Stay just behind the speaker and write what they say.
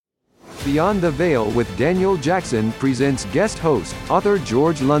Beyond the Veil with Daniel Jackson presents guest host, author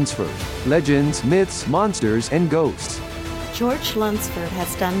George Lunsford. Legends, myths, monsters, and ghosts. George Lunsford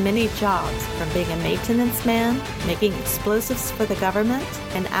has done many jobs, from being a maintenance man, making explosives for the government,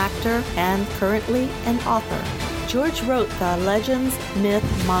 an actor, and currently an author. George wrote the Legends, Myth,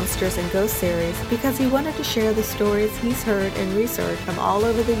 Monsters, and Ghosts series because he wanted to share the stories he's heard and researched from all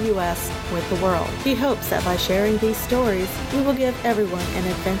over the U.S. with the world. He hopes that by sharing these stories, we will give everyone an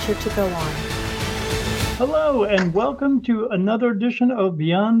adventure to go on. Hello, and welcome to another edition of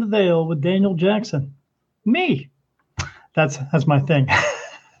Beyond the Veil with Daniel Jackson. Me. That's my thing.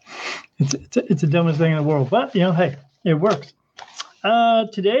 It's the dumbest thing in the world, but hey, it works.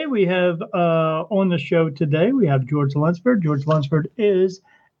 Today we have on the show today we have George Lunsford. George Lunsford is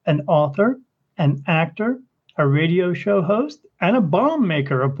an author, an actor, a radio show host, and a bomb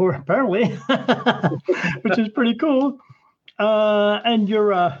maker, apparently, which is pretty cool. And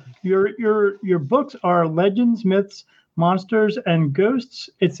your books are Legends, Myths, Monsters, and Ghosts.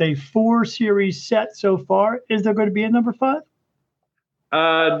 It's a 4-series set so far. Is there going to be a number 5?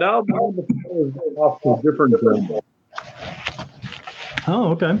 No, number 4 is going off to a different direction. Oh,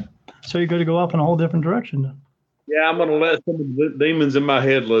 okay. So you're going to go off in a whole different direction then. Yeah, I'm going to let some of the demons in my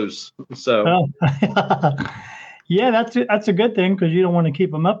head loose. So, yeah, that's a good thing because you don't want to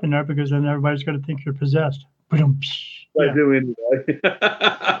keep them up in there because then everybody's going to think you're possessed. I do anyway.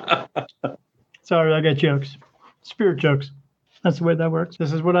 Sorry, I got jokes. Spirit jokes. That's the way that works.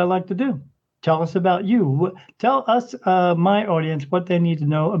 This is what I like to do. Tell us about you. Tell us, my audience, what they need to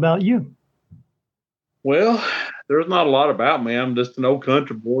know about you. Well, there's not a lot about me. I'm just an old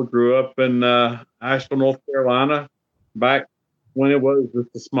country boy. Grew up in Asheville, North Carolina, back when it was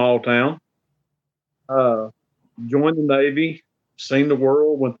just a small town. Joined the Navy, seen the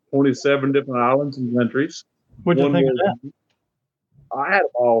world, went to 27 different islands and countries. What did you think of that? I had a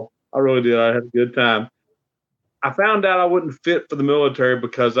ball. I really did. I had a good time. I found out I wouldn't fit for the military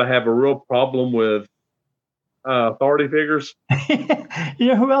because I have a real problem with authority figures. You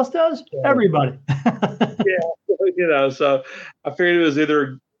know who else does? Yeah. Everybody. Yeah, so I figured it was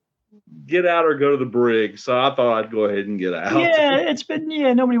either get out or go to the brig. So I thought I'd go ahead and get out.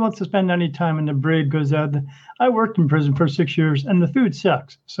 Yeah, nobody wants to spend any time in the brig because I worked in prison for 6 years and the food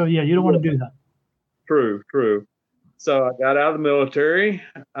sucks. So yeah, you don't want to do that. True. So I got out of the military,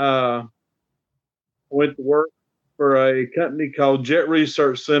 went to work for a company called Jet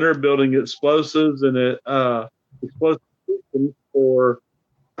Research Center, building explosives and explosive systems for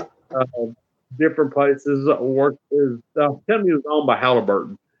different places. The company was owned by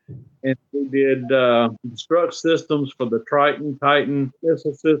Halliburton, and we did struct systems for the Titan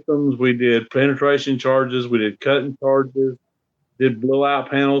missile systems. We did penetration charges. We did cutting charges. Did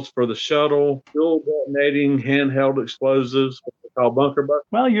blowout panels for the shuttle. Fuel detonating handheld explosives, what they call bunker busters.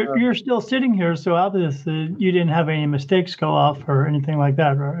 Well, you're still sitting here, so obviously you didn't have any mistakes go off or anything like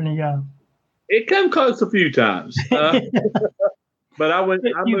that, or It came close a few times. But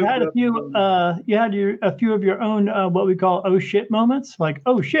You had a few of your own what we call oh shit moments, like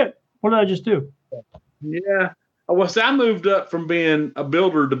oh shit, what did I just do? Yeah, I moved up from being a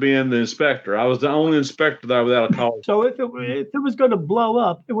builder to being the inspector. I was the only inspector there without a college. So if it was going to blow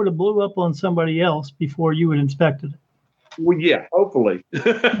up, it would have blew up on somebody else before you had inspected it. Well, yeah, hopefully.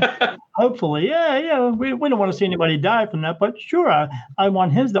 Hopefully, yeah. We don't want to see anybody die from that, but sure, I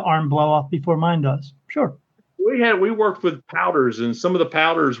want his arm blow off before mine does. Sure. We worked with powders, and some of the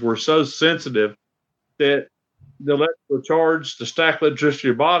powders were so sensitive that the electrical charge, the stack electricity of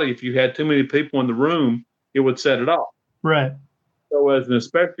your body, if you had too many people in the room, it would set it off. Right. So as an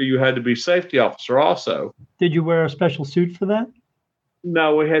inspector, you had to be safety officer also. Did you wear a special suit for that?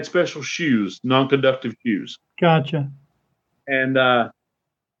 No, we had special shoes, non-conductive shoes. Gotcha. And I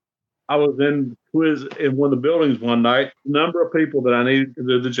was in quiz in one of the buildings one night, number of people that I needed to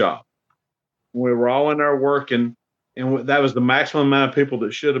do the job. We were all in there working, and that was the maximum amount of people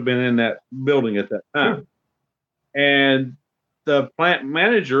that should have been in that building at that time. Sure. And the plant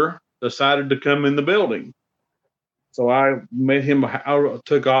manager decided to come in the building. So I made him, I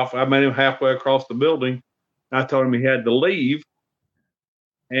took off. I made him halfway across the building. I told him he had to leave.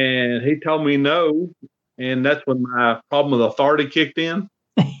 And he told me no. And that's when my problem with authority kicked in.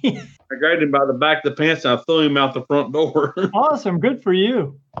 I grabbed him by the back of the pants and I threw him out the front door. Awesome. Good for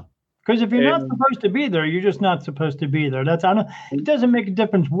you. Because if you're not supposed to be there, you're just not supposed to be there. It doesn't make a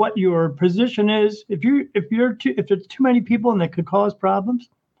difference what your position is. If there's too many people and that could cause problems,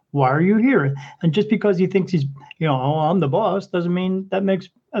 why are you here? And just because he thinks he's, I'm the boss, doesn't mean that makes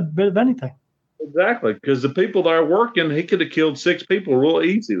a bit of anything. Exactly, because the people that are working, he could have killed 6 people real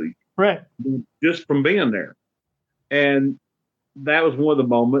easily, right? Just from being there. And that was one of the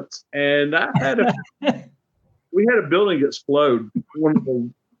moments. And we had a building explode. One of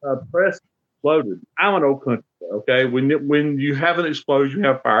the press exploded. I'm an old country, okay? When you have an explosion, you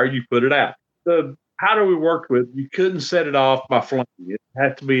have fire, you put it out. The powder we worked with, you couldn't set it off by flame. It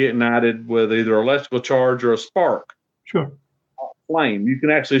had to be ignited with either electrical charge or a spark. Sure. Flame. You can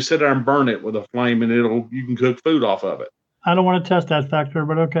actually sit there and burn it with a flame, and you can cook food off of it. I don't want to test that factor,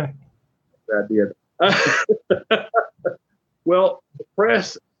 but okay. I did. Well, the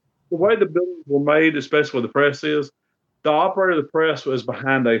press, the way the buildings were made, especially where the press is, the operator of the press was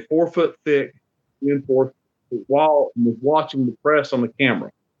behind a 4-foot thick reinforced wall and was watching the press on the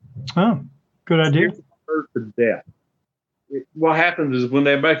camera. Oh, good idea. Hurt to death. What happens is when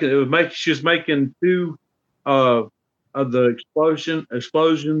they make it, she was making two of the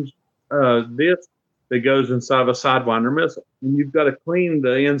explosions disc that goes inside of a Sidewinder missile. And you've got to clean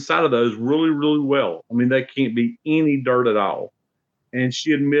the inside of those really, really well. I mean, they can't be any dirt at all. And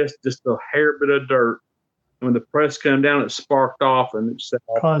she had missed just a hair bit of dirt. And when the press came down, it sparked off and it set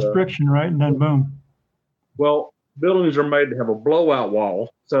off. Caused friction, right? And then boom. Well, buildings are made to have a blowout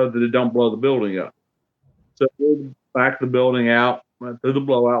wall so that it don't blow the building up. So we backed the building out, went through the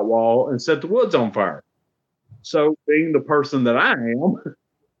blowout wall, and set the woods on fire. So being the person that I am,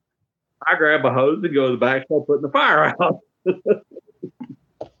 I grab a hose and go to the back, start putting the fire out.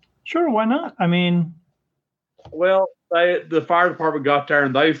 Sure, why not? I mean, well, the fire department got there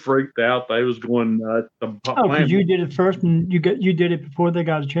and they freaked out. They was going nuts. Because you did it first, and you did it before they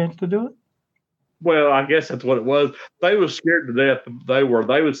got a chance to do it. Well, I guess that's what it was. They was scared to death. They was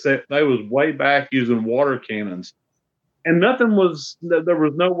way back using water cannons, and there was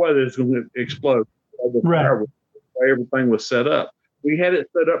no way that it was going to explode. The fire was, the way everything was set up. We had it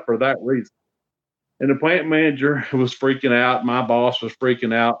set up for that reason. And the plant manager was freaking out. My boss was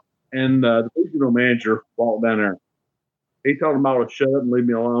freaking out. And the regional manager walked down there. He told him I was shut up and leave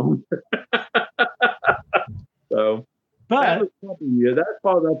me alone. So, that's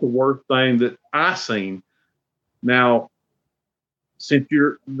probably not the worst thing that I seen. Now, since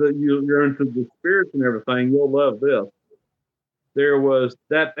you're into the spirits and everything, you'll love this. There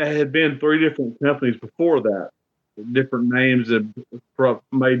had been 3 different companies before that, different names that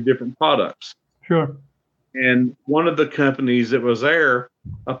made different products. Sure. And one of the companies that was there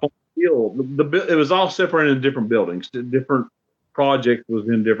up on the hill, it was all separated in different buildings. Different projects was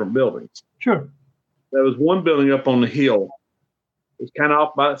in different buildings. Sure. There was one building up on the hill. It was kind of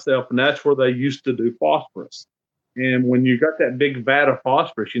off by itself, and that's where they used to do phosphorus. And when you got that big vat of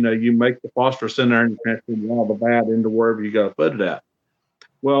phosphorus, you make the phosphorus in there and you transfer all the vat into wherever you got to put it at.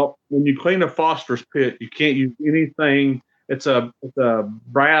 Well, when you clean a phosphorus pit, you can't use anything. It's a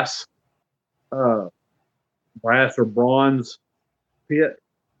brass or bronze pit,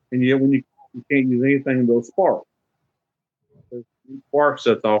 and when you can't use anything, they'll spark. Spark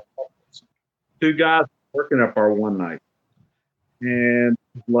sets off. 2 guys working up there one night, and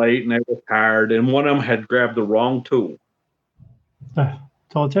late, and they were tired, and one of them had grabbed the wrong tool. That's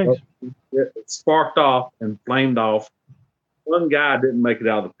all it takes. It sparked off and flamed off. One guy didn't make it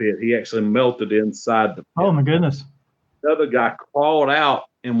out of the pit. He actually melted inside the pit. Oh, my goodness. The other guy crawled out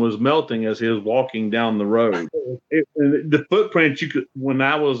and was melting as he was walking down the road. The footprints, when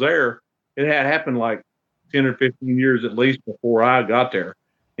I was there, it had happened like 10 or 15 years at least before I got there.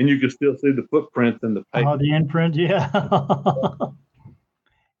 And you could still see the footprints in the paper. Oh, the imprint, yeah.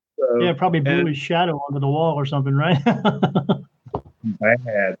 Yeah, probably blew his shadow onto the wall or something, right?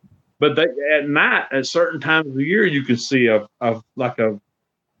 Bad. But at night, at certain times of the year, you can see a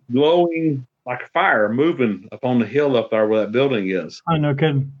glowing, like a fire moving up on the hill up there where that building is. Oh, no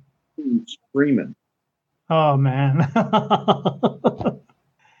kidding. Screaming. Oh, man.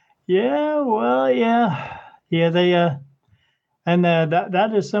 Yeah, well, yeah. Yeah, they... And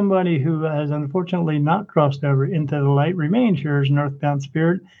that is somebody who has unfortunately not crossed over into the light, remains here as an earthbound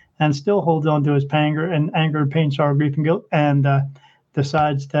spirit, and still holds on to his anger, pain, sorrow, grief, and guilt, and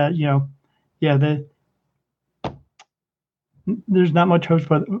decides that there's not much hope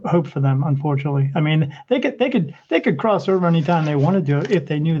for them, unfortunately. I mean, they could cross over anytime they wanted to if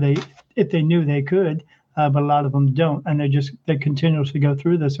they knew they could, but a lot of them don't, and they continuously go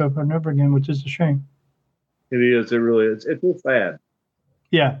through this over and over again, which is a shame. It is. It really is. It's just sad.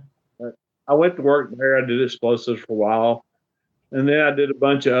 Yeah. I went to work there. I did explosives for a while. And then I did a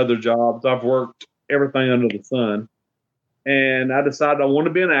bunch of other jobs. I've worked everything under the sun. And I decided I want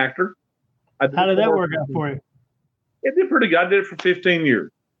to be an actor. How did that work out for you? It did pretty good. I did it for 15 years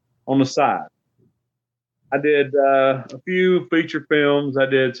on the side. I did a few feature films. I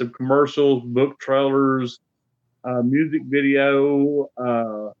did some commercials, book trailers, music video,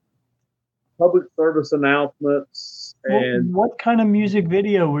 public service announcements, And what kind of music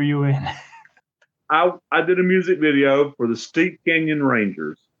video were you in? I did a music video for the Steep Canyon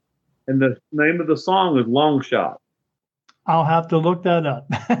Rangers, and the name of the song is Long Shot. I'll have to look that up.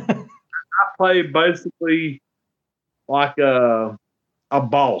 I play basically like a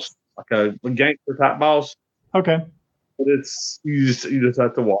boss, like a gangster type boss. Okay. But it's you just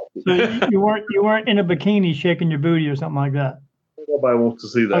have to watch it. So you weren't in a bikini shaking your booty or something like that. Nobody wants to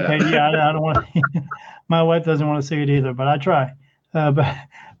see that. Okay, yeah, I don't want. My wife doesn't want to see it either, but I try.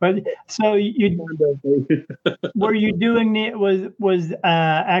 But so you were you doing was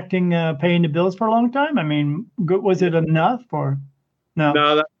acting paying the bills for a long time? I mean, was it enough or no?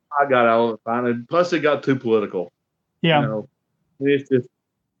 No, I got out of it fine. Plus, it got too political. Yeah, You know, it's just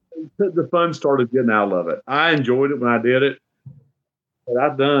the fun started getting out of it. I enjoyed it when I did it, but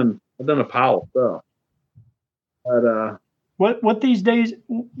I've done a pile of stuff. But what these days?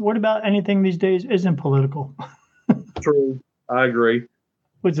 What about anything these days isn't political? true, I agree.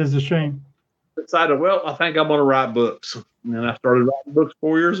 Which is a shame. Decided, well, I think I'm going to write books, and I started writing books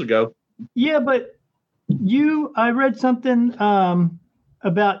 4 years ago. Yeah, but I read something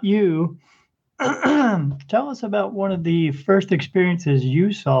about you. Tell us about one of the first experiences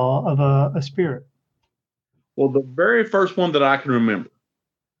you saw of a spirit. Well, the very first one that I can remember,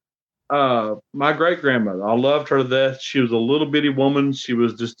 my great grandmother. I loved her to death. She was a little bitty woman. She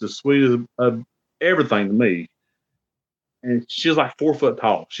was just as sweet as everything to me. And she was like 4 foot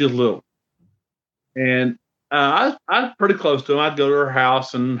tall. She was little. And I was pretty close to her. I'd go to her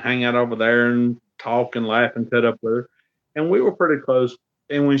house and hang out over there and talk and laugh and cut up with her. And we were pretty close.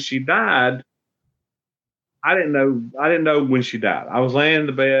 And when she died, I didn't know when she died. I was laying in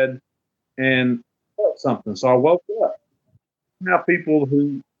the bed and felt something. So I woke up. Now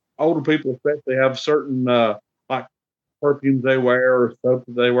older people especially, have certain like perfumes they wear or soap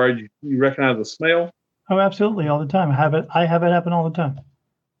that they wear. You recognize the smell? Oh, absolutely, all the time. I have it happen all the time.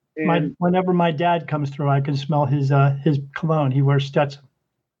 Whenever my dad comes through, I can smell his cologne. He wears Stetson,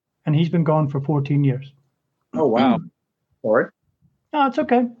 and he's been gone for 14 years. Oh wow! Sorry. No, it's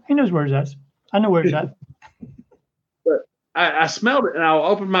okay. He knows where he's at. I know where he's at. But I smelled it, and I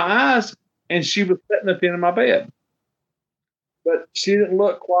opened my eyes, and she was sitting at the end of my bed. But she didn't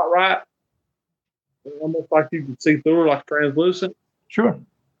look quite right. Almost like you could see through her, like translucent. Sure.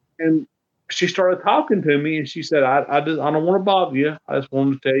 And she started talking to me, and she said, I don't want to bother you. I just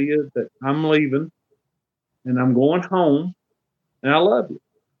wanted to tell you that I'm leaving, and I'm going home, and I love you.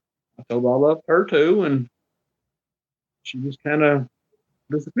 I told her I loved her too, and she just kind of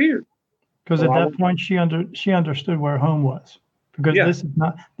disappeared. Because at that point, she understood where home was. Because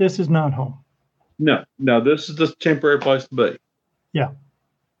this is not home. No, this is the temporary place to be. Yeah.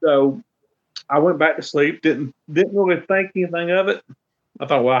 So I went back to sleep. Didn't really think anything of it. I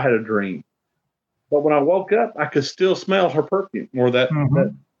thought, well, I had a dream. But when I woke up, I could still smell her perfume, or that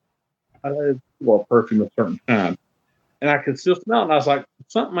perfume of a certain kind, and I could still smell it. And I was like,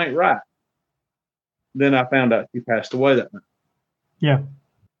 something ain't right. Then I found out she passed away that night. Yeah.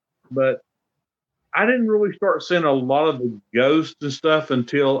 But I didn't really start seeing a lot of the ghosts and stuff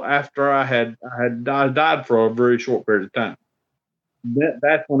until after I died for a very short period of time.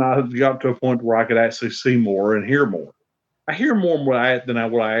 That's when I got to a point where I could actually see more and hear more. I hear more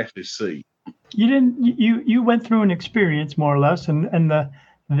than what I actually see. You went through an experience more or less, and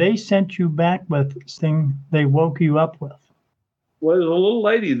they sent you back with this thing they woke you up with. Well, there was a little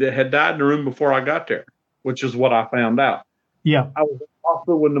lady that had died in the room before I got there, which is what I found out. Yeah. I was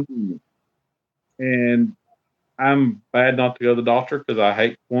also with pneumonia. And I'm bad not to go to the doctor because I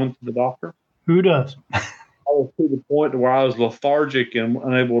hate going to the doctor. Who does? I was to the point where I was lethargic and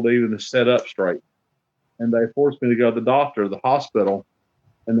unable to even sit up straight. And they forced me to go to the doctor, the hospital,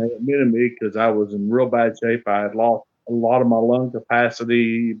 and they admitted me because I was in real bad shape. I had lost a lot of my lung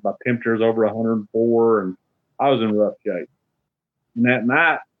capacity. My temperature was over 104, and I was in rough shape. And that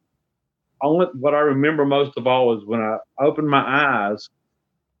night, what I remember most of all is when I opened my eyes,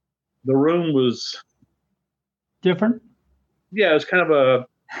 the room was different. Yeah, it's kind of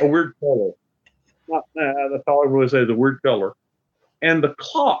a weird color. That's all I really say is a weird color. And the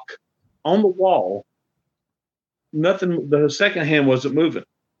clock on the wall, nothing. The second hand wasn't moving.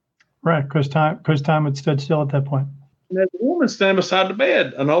 Right, because time had stood still at that point. And there's a woman standing beside the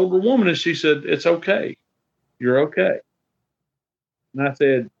bed, an older woman, and she said, "It's okay, you're okay."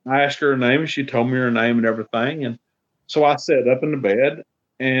 And I asked her name, and she told me her name and everything. And so I sat up in the bed,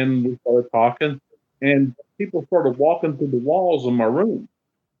 and we started talking, and people started walking through the walls of my room.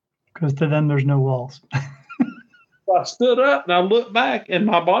 Because to them, there's no walls. So I stood up, and I looked back, and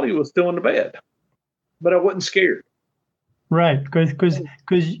my body was still in the bed, but I wasn't scared. Right, because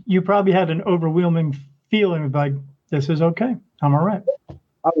you probably had an overwhelming feeling of like, this is okay. I'm all right.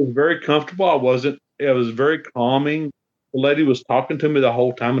 I was very comfortable. It was very calming. The lady was talking to me the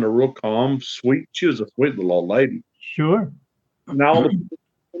whole time in a real calm, sweet. She was a sweet little old lady. Sure. And all the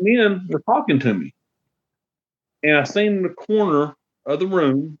men were talking to me. And I seen in the corner of the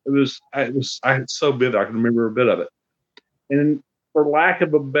room, I had so vivid, I can remember a bit of it. And for lack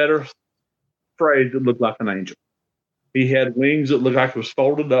of a better phrase, it looked like an angel. He had wings that looked like it was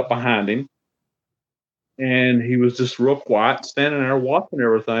folded up behind him. And he was just real quiet, standing there watching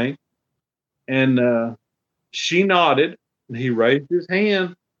everything. And she nodded, and he raised his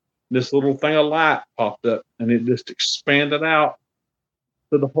hand. This little thing of light popped up, and it just expanded out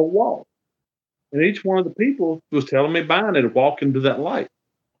to the whole wall. And each one of the people was telling me behind it to walk into that light.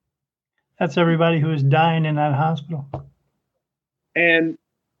 That's everybody who is dying in that hospital. And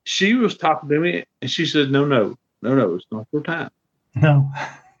she was talking to me, and she said, no, it's not your time. No.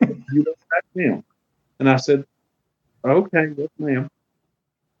 You don't back down. And I said, okay, yes, ma'am.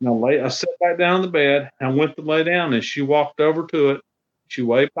 And I sat back down on the bed. I went to lay down, and she walked over to it. She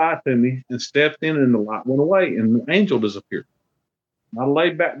waved bye to me and stepped in, and the light went away, and the angel disappeared. And I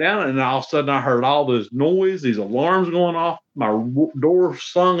laid back down, and all of a sudden I heard all this noise, these alarms going off. My door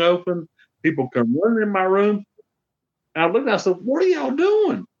swung open. People come running in my room. And I looked and I said, what are y'all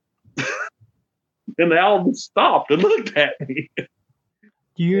doing? And they all just stopped and looked at me.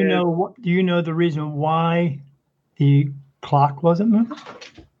 Do you know the reason why the clock wasn't moving?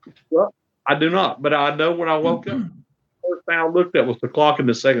 Well, I do not, but I know when I woke up, the first thing I looked at was the clock, and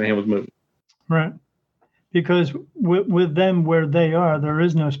the second hand was moving. Right. Because with them where they are, there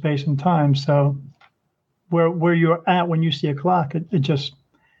is no space and time. So where you're at when you see a clock,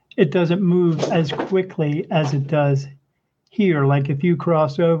 it doesn't move as quickly as it does here. Like if you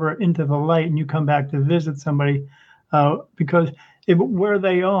cross over into the light and you come back to visit somebody, because where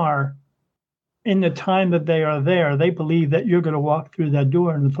they are, in the time that they are there, they believe that you're going to walk through that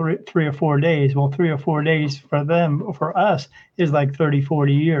door in 3 or 4 days. Well, 3 or 4 days for us, is like 30,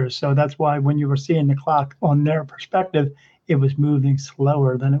 40 years. So that's why when you were seeing the clock on their perspective, it was moving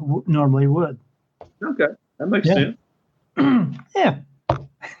slower than it normally would. Okay, that makes sense. Yeah.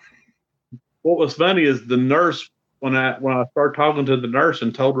 What was funny is the nurse, when I started talking to the nurse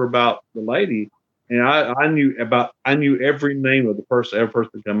and told her about the lady, and I knew every name of every person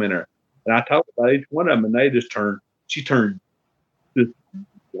that come in there. And I told about each one of them, and she turned just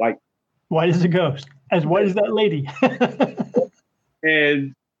white. White as a ghost. As white as that lady.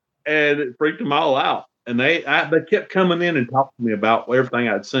 and it freaked them all out. And they kept coming in and talking to me about everything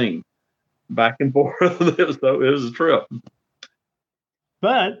I'd seen. Back and forth. It was a trip.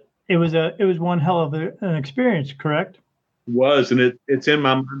 But it was one hell of an experience, correct? It was, and it's in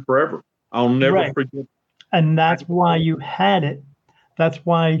my mind forever. I'll never forget. And that's why you had it. That's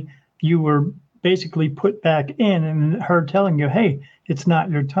why you were basically put back in, and her telling you, hey, it's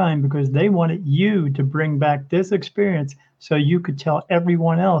not your time, because they wanted you to bring back this experience so you could tell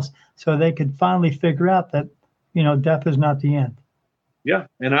everyone else, so they could finally figure out that, death is not the end. Yeah.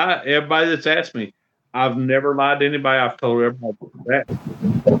 And everybody that's asked me, I've never lied to anybody. I've told everybody that.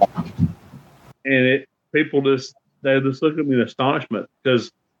 And people just look at me in astonishment,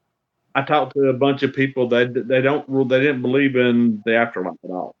 because I talked to a bunch of people that they didn't believe in the afterlife at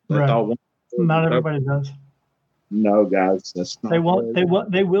all. They thought not everybody does. No, guys, that's not. They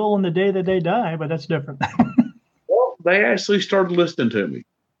will on the day that they die, but that's different. Well, they actually started listening to me,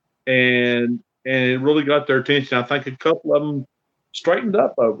 and it really got their attention. I think a couple of them straightened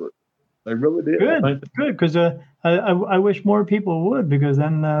up over it. They really did. Good, because I wish more people would, because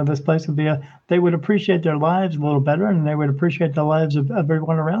then this place would be they would appreciate their lives a little better, and they would appreciate the lives of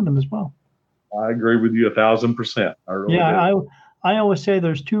everyone around them as well. I agree with you 1,000%. I really do. I always say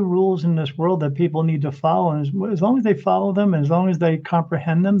there's 2 rules in this world that people need to follow, and as long as they follow them, and as long as they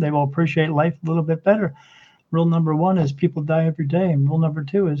comprehend them, they will appreciate life a little bit better. Rule number 1 is people die every day, and rule number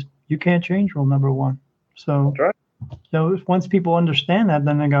 2 is you can't change rule number 1. So. That's right. So once people understand that,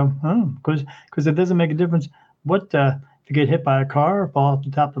 then they go, oh, because it doesn't make a difference what if you get hit by a car or fall off the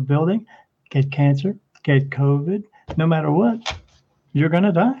top of a building, get cancer, get COVID, no matter what, you're going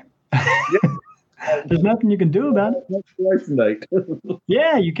to die. There's nothing you can do about it.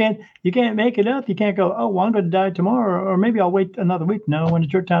 Yeah, you can't make it up. You can't go, oh, well, I'm going to die tomorrow, or maybe I'll wait another week. No, when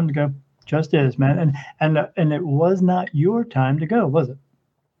it's your time to go, just is, man. And it was not your time to go, was it?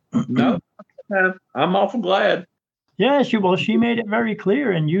 No, I'm awful glad. Yeah, she made it very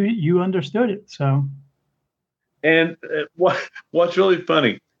clear, and you understood it. So, and what's really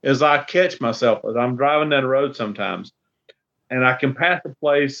funny is I catch myself as I'm driving down the road sometimes, and I can pass a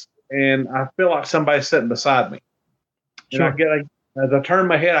place, and I feel like somebody's sitting beside me. Sure. And as I turn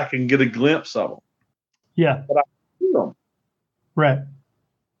my head, I can get a glimpse of them. Yeah. But Right.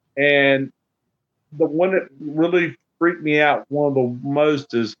 And the one that really freaked me out, one of the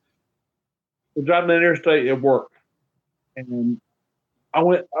most, is we're driving the interstate at work. And I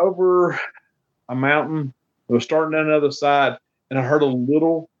went over a mountain. I was starting down the other side, and I heard a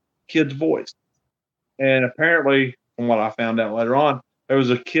little kid's voice. And apparently, from what I found out later on, there was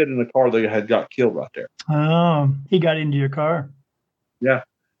a kid in the car that had got killed right there. Oh, he got into your car. Yeah.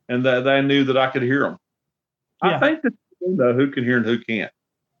 And they knew that I could hear them. Yeah. I think that you know who can hear and who can't.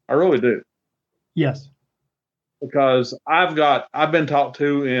 I really do. Yes. Because I've been talked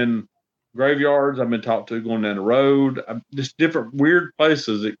to in graveyards. I've been talked to going down the road. Just different weird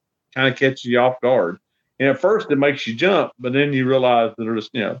places that kind of catch you off guard. And at first it makes you jump, but then you realize that they're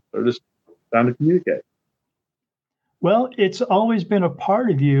just trying to communicate. Well, it's always been a part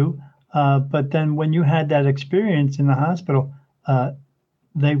of you, but then when you had that experience in the hospital,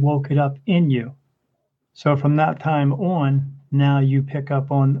 they woke it up in you. So from that time on, now you pick up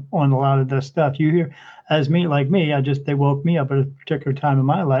on a lot of this stuff. You hear, like me, they woke me up at a particular time in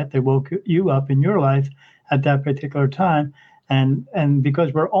my life. They woke you up in your life at that particular time. And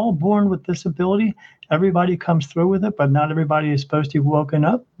because we're all born with disability, everybody comes through with it, but not everybody is supposed to be woken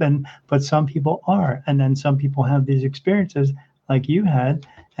up. But some people are. And then some people have these experiences like you had,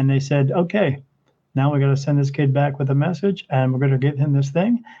 and they said, okay, now we got to send this kid back with a message, and we're going to give him this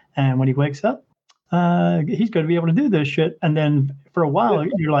thing. And when he wakes up, he's going to be able to do this shit. And then for a while,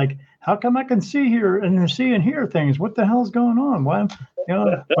 you're like, how come I can see and hear things? What the hell's going on? Why?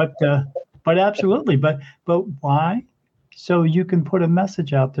 But absolutely. But why? So you can put a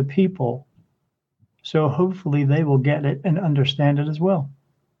message out to people. So hopefully they will get it and understand it as well.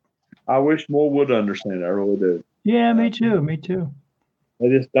 I wish more would understand it. I really do. Yeah, me too. Me too. They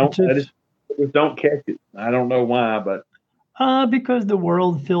just don't. They just don't catch it. I don't know why, but because the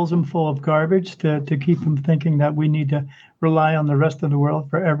world fills them full of garbage to keep them thinking that we need to rely on the rest of the world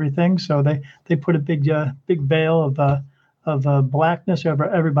for everything. So they put a big veil of blackness over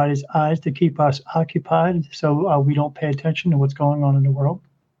everybody's eyes to keep us occupied, so we don't pay attention to what's going on in the world.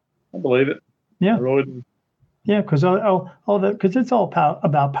 I believe it. Yeah, I really do. Yeah, because because it's all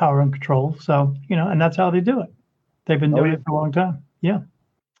about power and control. So and that's how they do it. They've been doing it for a long time. Yeah.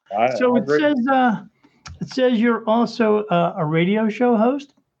 So it says you're also a radio show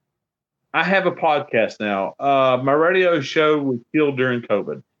host. I have a podcast now. My radio show was killed during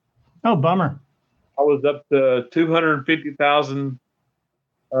COVID. Oh, bummer. I was up to 250,000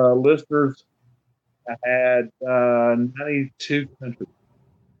 listeners. I had 92 countries.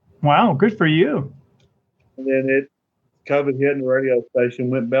 Wow, good for you. And then COVID hit and the radio station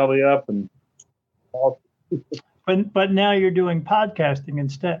went belly up. And but now you're doing podcasting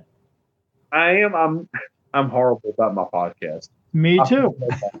instead. I am. I'm horrible about my podcast. Me too.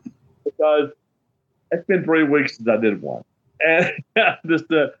 Because it's been 3 weeks since I did one. And I'm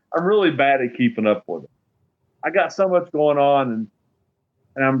really bad at keeping up with it. I got so much going on,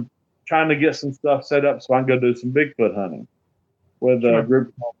 and I'm trying to get some stuff set up so I can go do some Bigfoot hunting with a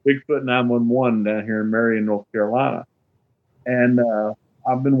group called Bigfoot 911 down here in Marion, North Carolina. And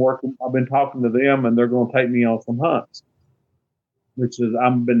I've been talking to them, and they're going to take me on some hunts, which is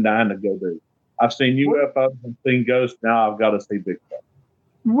I've been dying to go do. I've seen UFOs and seen ghosts. Now I've got to see Bigfoot.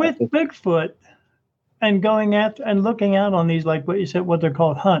 With Bigfoot and going after and looking out on these, like what you said, what they're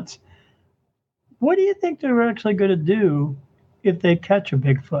called hunts, what do you think they're actually going to do if they catch a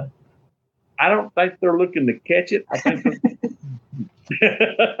Bigfoot? I don't think they're looking to catch it. I think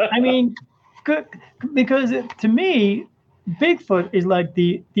I mean, good, because to me, Bigfoot is like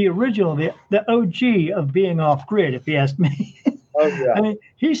the original, the OG of being off grid, if you ask me. Oh, yeah. I mean,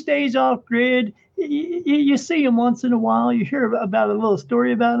 he stays off grid. You see him once in a while. You hear about a little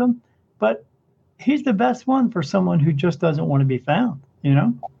story about him, but he's the best one for someone who just doesn't want to be found.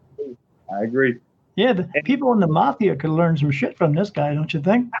 I agree. Yeah, the people in the mafia could learn some shit from this guy, don't you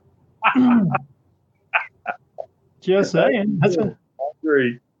think? Just saying. I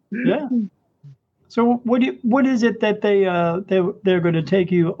agree. Yeah. So what is it that they're going to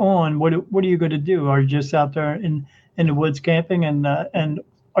take you on? What are you going to do? Are you just out there in the woods camping, and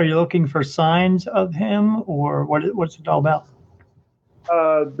are you looking for signs of him, or what's it all about?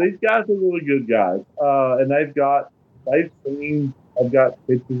 These guys are really good guys, and I've got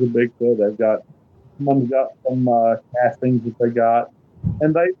pictures of Bigfoot. Someone's got some castings that they got,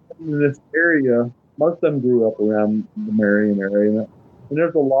 and they in this area. Most of them grew up around the Marion area, and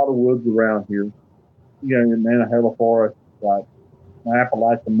there's a lot of woods around here. In Nantahala Forest, like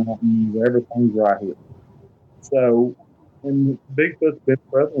Appalachian Mountains, everything's right here. So, and Bigfoot's been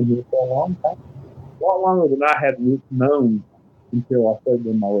present here for a long time, a lot longer than I had known until I started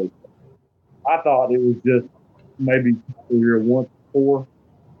doing my research. I thought it was just, maybe here once before,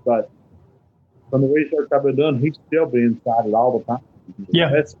 but from the research I've been doing, he's still being sighted all the time. Yeah.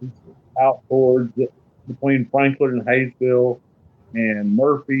 That's out towards between Franklin and Hayesville and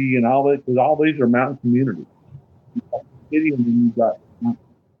Murphy and all that, because all these are mountain communities. You've got the city and then you've got mountains.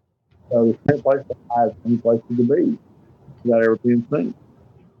 So there's no place to hide, any place to be without ever being seen.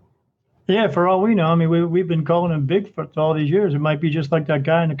 Yeah, for all we know, I mean, we've been calling him Bigfoot all these years. It might be just like that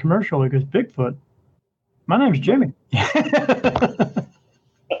guy in the commercial because Bigfoot. My name's Jimmy.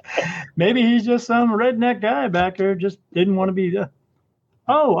 Maybe he's just some redneck guy back there, just didn't want to be the.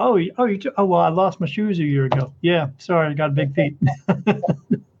 Oh, well, I lost my shoes a year ago. Yeah, sorry, I got big feet.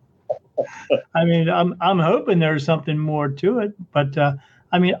 I mean, I'm hoping there's something more to it, but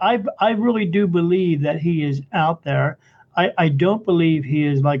I mean, I really do believe that he is out there. I don't believe he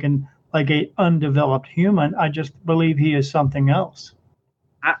is like a undeveloped human. I just believe he is something else.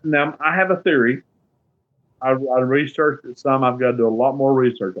 Now, I have a theory. I researched it some. I've got to do a lot more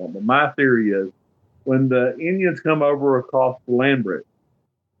research on it. But my theory is when the Indians come over across the land bridge,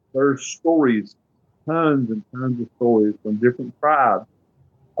 there's stories, tons and tons of stories from different tribes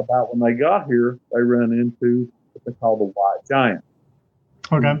about when they got here, they ran into what they call the white giant.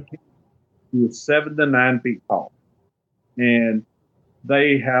 Okay. He was 7 to 9 feet tall. And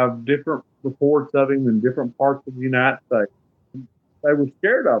they have different reports of him in different parts of the United States. They were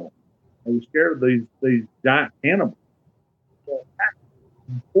scared of him. They were scared of these giant cannibals.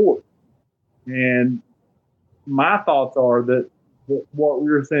 And my thoughts are that what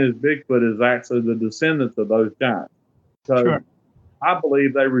we were saying is Bigfoot is actually the descendants of those giants. So Sure. I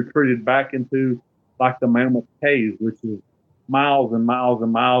believe they retreated back into like the Mammoth Caves, which is miles and miles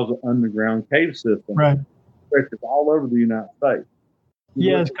and miles of underground cave system. Right. Stretches all over the United States.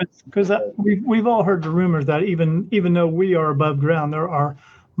 Yes, because we've all heard the rumors that even though we are above ground, there are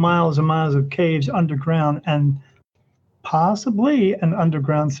miles and miles of caves underground and possibly an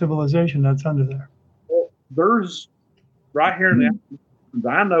underground civilization that's under there. Well, there's right here in the Appalachians,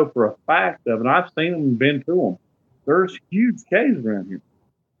 I know for a fact of it. I've seen them and been to them. There's huge caves around here.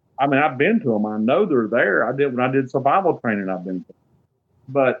 I mean, I've been to them. I know they're there. I did when I did survival training. I've been to them.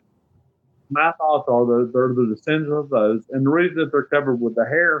 But my thoughts are they're the descendants of those. And the reason that they're covered with the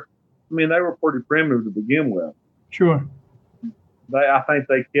hair, I mean, they were pretty primitive to begin with. Sure. I think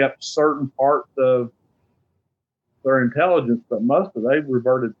they kept certain parts of their intelligence, but most of they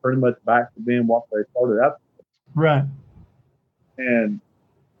reverted pretty much back to being what they started out. Right. And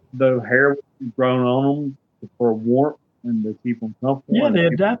the hair was grown on them for warmth and to keep them comfortable. Yeah, they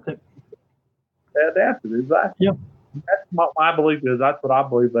adapted. They adapted, exactly. Yep. That's what my belief is. That's what I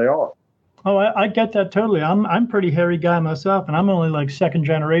believe they are. Oh, I get that totally. I'm a pretty hairy guy myself, and I'm only like second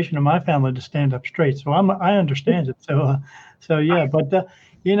generation of my family to stand up straight. So I understand it. So yeah, but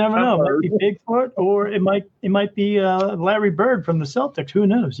you never know. It might be Bigfoot, or it might be Larry Bird from the Celtics. Who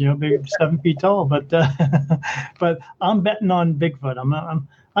knows? You know, big 7 feet tall. But but I'm betting on Bigfoot.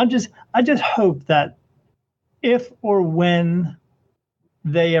 I just hope that if or when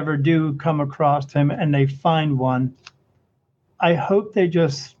they ever do come across him and they find one, I hope they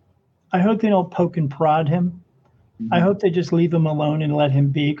don't poke and prod him. Mm-hmm. I hope they just leave him alone and let him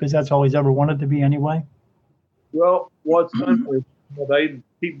be, because that's all he's ever wanted to be anyway. Well, what's funny is they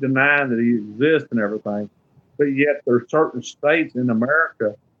keep denying that he exists and everything, but yet there are certain states in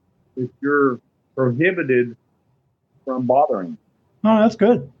America that you're prohibited from bothering. Oh, that's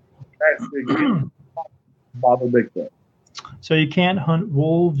good. Actually, bother Bigfoot. So you can't hunt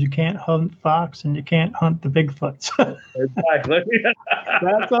wolves, you can't hunt fox, and you can't hunt the Bigfoots. Exactly.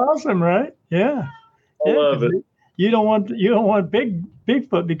 That's awesome, right? Yeah. I love it. You don't want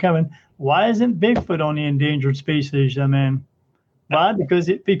Bigfoot becoming. Why isn't Bigfoot on the endangered species? I mean, why? Because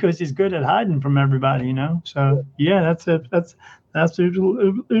he's good at hiding from everybody, you know. So yeah, that's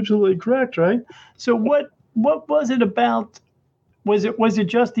absolutely correct, right? So what was it about? Was it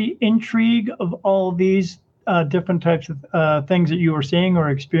just the intrigue of all these different types of things that you were seeing or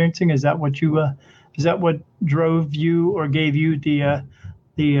experiencing? Is that what drove you or gave you the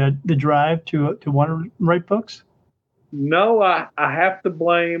drive to want to write books? No, I have to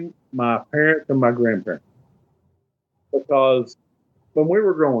blame my parents and my grandparents, because when we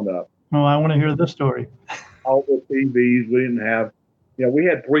were growing up, Oh, I want to hear this story. all the TVs we didn't have, we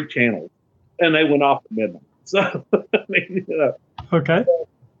had 3 channels, and they went off at midnight. So I mean, Okay.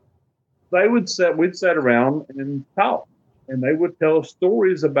 we'd sit around and talk, and they would tell us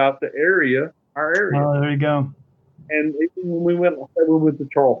stories about our area. Oh, there you go. And even when we went to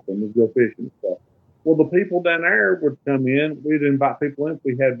Charleston to go fishing and stuff. Well, the people down there would come in. We'd invite people in. If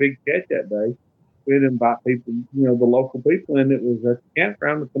we had a big catch that day, we'd invite people, the local people, and it was at the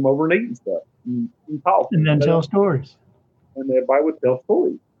campground to come over and eat and stuff. and talk. And then tell stories. And everybody would tell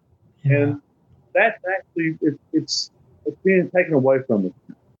stories. Yeah. And that's actually, it's being taken away from us.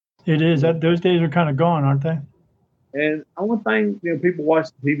 It is. Those days are kind of gone, aren't they? And one thing, people watch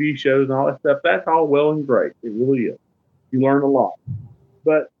the TV shows and all that stuff. That's all well and great. It really is. You learn a lot.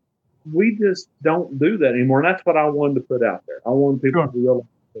 But we just don't do that anymore. And that's what I wanted to put out there. I wanted people to realize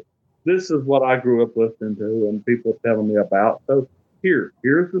that this is what I grew up listening to and people telling me about. So here's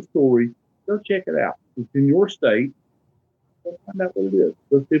the story. Go check it out. It's in your state. Go find out what it is.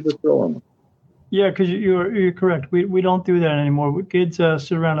 Let's see if it's still on. Yeah, because you're correct. We don't do that anymore. Kids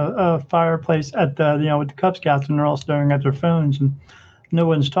sit around a fireplace at the with the Cub Scouts, and they're all staring at their phones, and no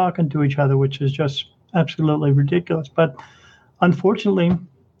one's talking to each other, which is just absolutely ridiculous. But unfortunately,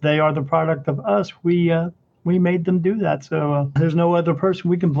 they are the product of us. We made them do that. So there's no other person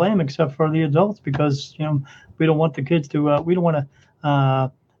we can blame except for the adults, because we don't want the kids to. We don't want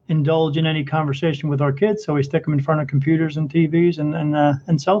to indulge in any conversation with our kids, so we stick them in front of computers and TVs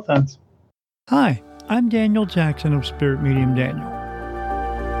and cell phones. Hi, I'm Daniel Jackson of Spirit Medium Daniel.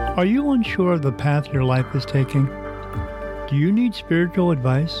 Are you unsure of the path your life is taking? Do you need spiritual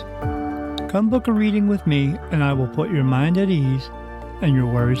advice? Come book a reading with me and I will put your mind at ease and your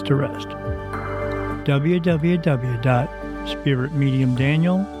worries to rest.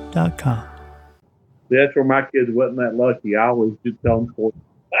 www.spiritmediumdaniel.com. That's where my kids wasn't that lucky. I always just tell them for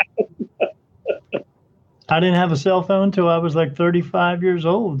I didn't have a cell phone until I was like 35 years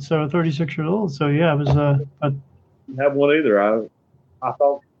old, so 36 years old. So yeah, I was. I didn't have one either. I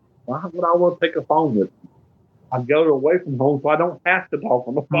thought, why would I want to take a phone with me? I go away from home so I don't have to talk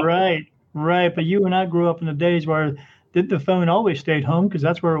on the phone. Right. But you and I grew up in the days where the phone always stayed home because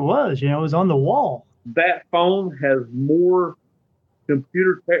that's where it was. It was on the wall. That phone has more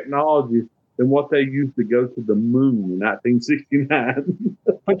computer technology than what they used to go to the moon in 1969.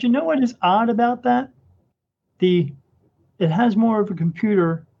 But you know what is odd about that? It has more of a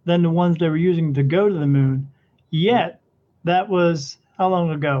computer than the ones they were using to go to the moon. Yet, that was how long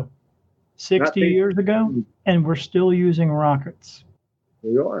ago? 60 years ago? And we're still using rockets.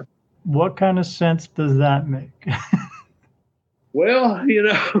 We are. What kind of sense does that make? Well,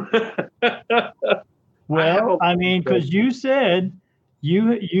 Well, I mean, because you said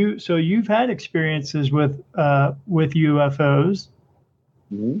so you've had experiences with UFOs.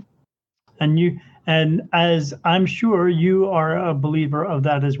 Mm-hmm. And as I'm sure you are a believer of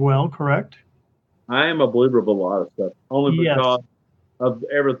that as well, correct? I am a believer of a lot of stuff, only because of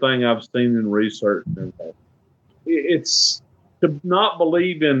everything I've seen and researched and everything. It's to not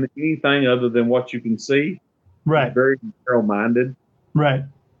believe in anything other than what you can see. Right. Very narrow-minded. Right.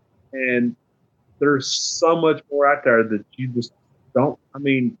 And there's so much more out there that you just don't. I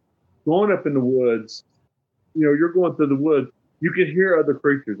mean, going up in the woods, you're going through the woods. You could hear other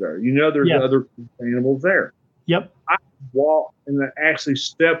creatures there. There's other animals there. Yep. I walked and I actually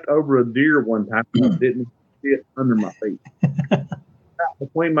stepped over a deer one time and I didn't see it under my feet.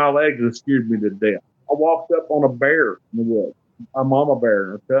 Between my legs, it scared me to death. I walked up on a bear in the woods, a mama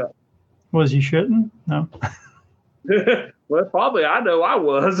bear in a cup. Was he shitting? No. Well, probably. I know I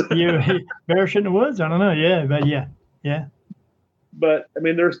was. Bear shit in the woods? I don't know. Yeah, but yeah. But I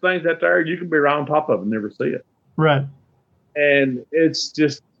mean, there's things out there you can be right on top of and never see it. Right. And it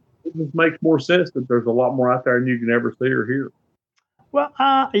just makes more sense that there's a lot more out there than you can ever see or hear. Well,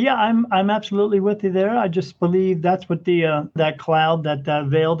 I'm absolutely with you there. I just believe that's what that cloud, that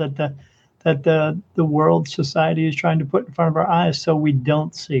veil, that the world society is trying to put in front of our eyes, so we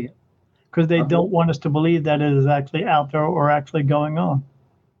don't see it, because they don't want us to believe that it is actually out there or actually going on.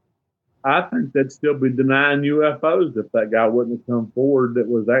 I think they'd still be denying UFOs if that guy wouldn't have come forward. That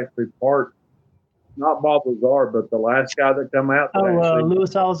was actually part. Not Bob Lazar, but the last guy that come out. Luis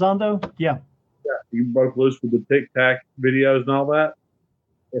Elizondo? Yeah. Yeah, he broke loose with the Tic Tac videos and all that.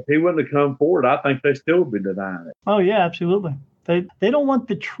 If he wouldn't have come forward, I think they still would be denying it. Oh, yeah, absolutely. They don't want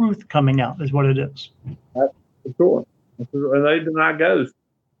the truth coming out, is what it is. That's for sure. And they deny ghosts.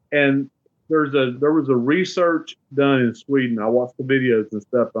 And there was a research done in Sweden. I watched the videos and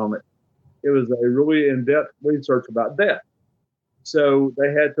stuff on it. It was a really in-depth research about death. So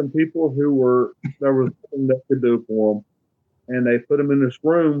they had some people there was nothing they could do for them. And they put them in this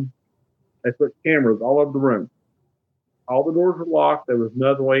room. They put cameras all over the room. All the doors were locked. There was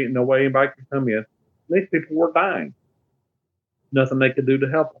no way anybody could come in. These people were dying. Nothing they could do to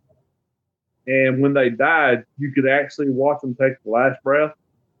help them. And when they died, you could actually watch them take the last breath.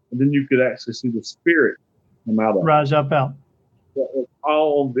 And then you could actually see the spirit come out of them. Rise up out. It's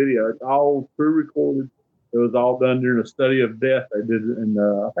all on video. It's all pre-recorded. It was all done during a study of death they did in,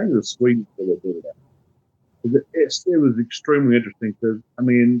 I think it was Sweden where they did it. It was extremely interesting because, I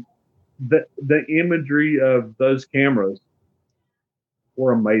mean, the imagery of those cameras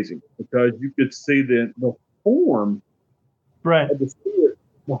were amazing because you could see the form Right. of the spirit,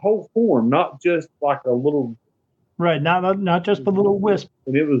 the whole form, not just like a little. Right. Not just a little wisp.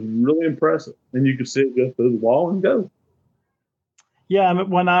 And it was really impressive. And you could see it go through the wall and go. Yeah, I mean,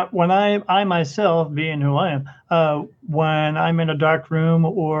 when I myself, being who I am, when I'm in a dark room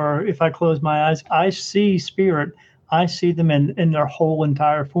or if I close my eyes, I see spirit. I see them in their whole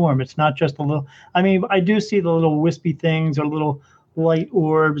entire form. It's not just a little. I mean, I do see the little wispy things or little light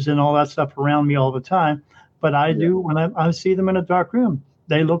orbs and all that stuff around me all the time. But I do when I see them in a dark room.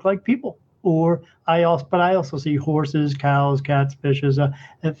 They look like people. Or I also see horses, cows, cats, fishes,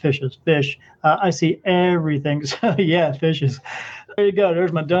 fish. I see everything. So yeah, fishes. There you go.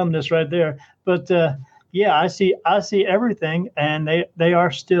 There's my dumbness right there. But yeah, I see everything, and they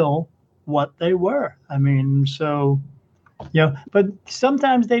are still what they were. I mean, so but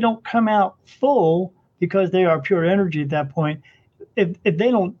sometimes they don't come out full because they are pure energy at that point. If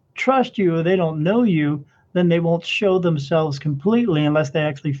they don't trust you or they don't know you, then they won't show themselves completely unless they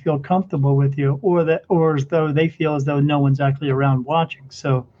actually feel comfortable with you, or as though they feel as though no one's actually around watching.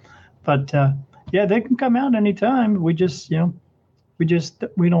 So, but yeah, they can come out anytime. We just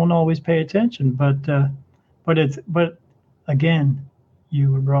we don't always pay attention. But again,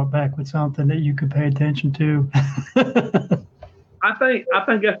 you were brought back with something that you could pay attention to. I think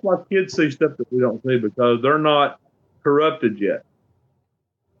that's why kids see stuff that we don't see because they're not corrupted yet.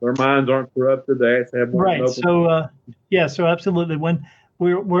 Their minds aren't corrupted. They actually have more right. So so absolutely. When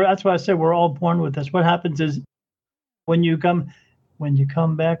we're that's why I said we're all born with this. What happens is when you come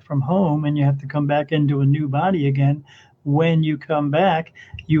back from home and you have to come back into a new body again. When you come back,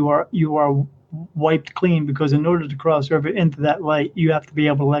 you are wiped clean because in order to cross over into that light, you have to be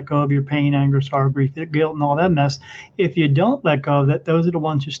able to let go of your pain, anger, sorrow, grief, guilt, and all that mess. If you don't let go of that, those are the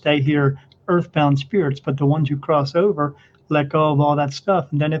ones who stay here, earthbound spirits. But the ones who cross over let go of all that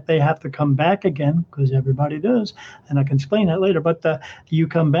stuff. And then if they have to come back again, because everybody does, and I can explain that later, but you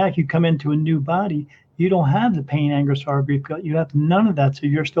come back, you come into a new body, you don't have the pain, anger, sorrow, grief, guilt. You have none of that. So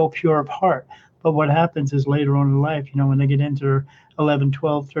you're still pure of heart. But what happens is later on in life, when they get into 11,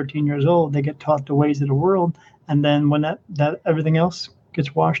 12, 13 years old, they get taught the ways of the world. And then when that everything else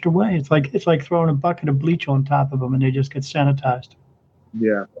gets washed away, it's like throwing a bucket of bleach on top of them and they just get sanitized.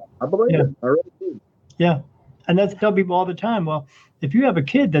 Yeah, I believe it. I really do. Yeah. And that's tell people all the time. Well, if you have a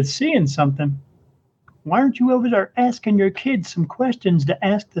kid that's seeing something, why aren't you over there asking your kid some questions to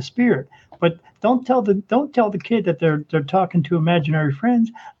ask the spirit? But don't tell the kid that they're talking to imaginary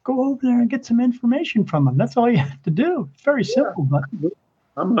friends. Go over there and get some information from them. That's all you have to do. It's very simple. But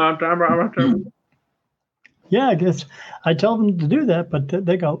I'm not. Yeah, I guess I tell them to do that, but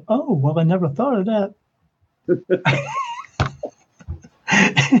they go, "Oh, well, I never thought of that."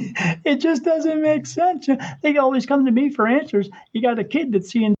 It just doesn't make sense. They always come to me for answers. You got a kid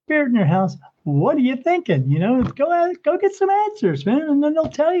that's seeing spirit in your house. What are you thinking? Go get some answers, man. And then they'll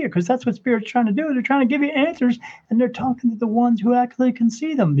tell you because that's what spirit's trying to do. They're trying to give you answers, and they're talking to the ones who actually can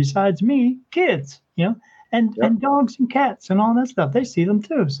see them. Besides me, kids, and dogs and cats and all that stuff. They see them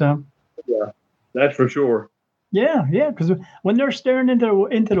too. So yeah, that's for sure. Yeah, because when they're staring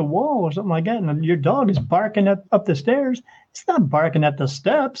into the wall or something like that, and your dog is barking up the stairs, it's not barking at the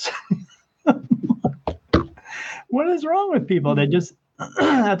steps. What is wrong with people? They just,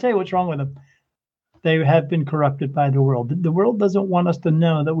 I'll tell you what's wrong with them. They have been corrupted by the world. The world doesn't want us to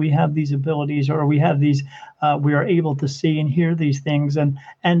know that we have these abilities or we have these, we are able to see and hear these things.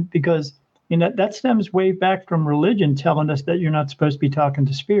 And because, that stems way back from religion telling us that you're not supposed to be talking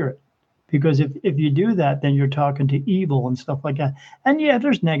to spirit. Because if you do that, then you're talking to evil and stuff like that. And yeah,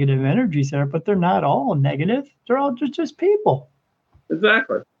 there's negative energies there, but they're not all negative. They're all just people.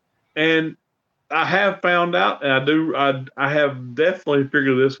 Exactly. And I have found out, and I have definitely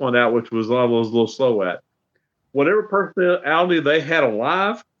figured this one out, which was I was a little slow at. Whatever personality they had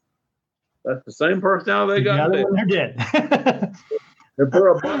alive, that's the same personality they got dead. When they're dead. If they're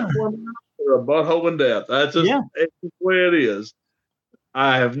a butthole, they're a butthole in death. That's just it's the way it is.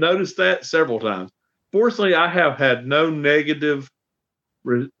 I have noticed that several times. Fortunately, I have had no negative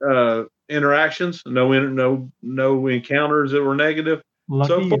interactions, no encounters that were negative. Lucky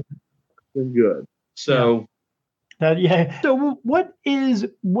so far, it's been good. So, So, what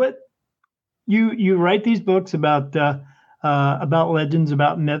you write these books about legends,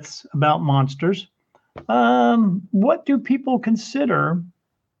 about myths, about monsters? What do people consider,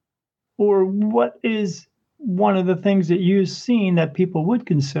 or what is one of the things that you've seen that people would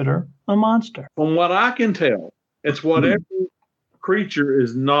consider a monster? From what I can tell, it's whatever creature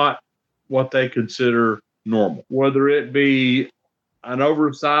is not what they consider normal, whether it be an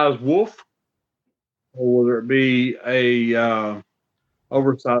oversized wolf, or whether it be a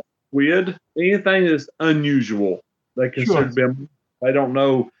oversized squid, anything that's unusual, they consider to be. They don't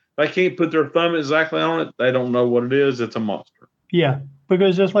know. They can't put their thumb exactly on it. They don't know what it is. It's a monster. Yeah,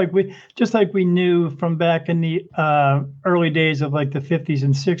 because just like we knew from back in the early days of like the 50s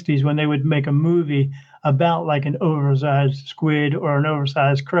and 60s when they would make a movie about like an oversized squid or an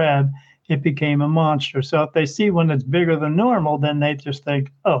oversized crab, it became a monster. So if they see one that's bigger than normal, then they just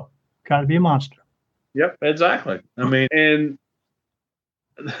think, oh, got to be a monster. Yep, exactly. I mean, and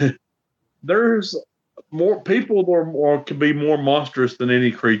there's more people or can be more monstrous than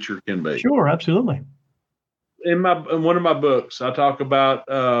any creature can be. Sure, absolutely. In one of my books, I talk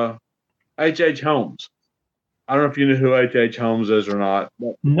about H.H. Holmes. I don't know if you know who H.H. Holmes is or not.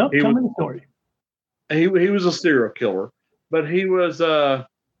 Nope, tell me the story. He was a serial killer, but he was a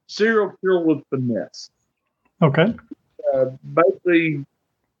serial killer with finesse. Okay. Basically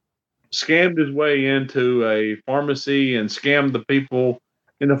scammed his way into a pharmacy and scammed the people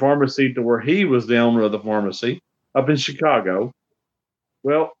in the pharmacy to where he was the owner of the pharmacy up in Chicago.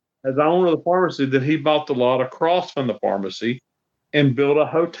 Well, as the owner of the pharmacy, that he bought the lot across from the pharmacy and built a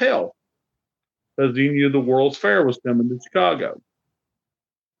hotel because he knew the World's Fair was coming to Chicago.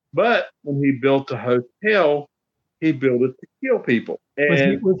 But when he built a hotel, he built it to kill people.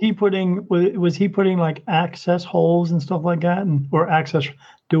 And was he putting like access holes and stuff like that, or access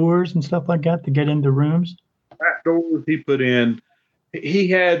doors and stuff like that to get into rooms? Back doors he put in. He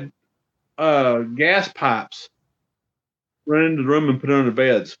had gas pipes run into the room and put under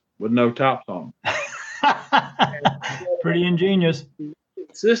beds with no tops on them. Pretty ingenious.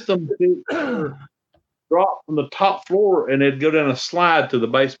 System drop from the top floor and it'd go down a slide to the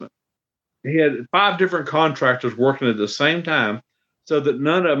basement. He had 5 different contractors working at the same time so that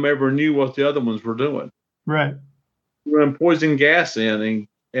none of them ever knew what the other ones were doing. Right. Run poison gas in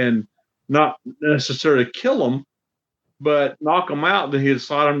and not necessarily kill them, but knock them out. Then he'd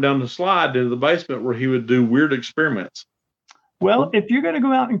slide them down the slide into the basement where he would do weird experiments. Well, if you're going to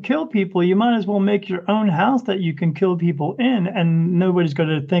go out and kill people, you might as well make your own house that you can kill people in, and nobody's going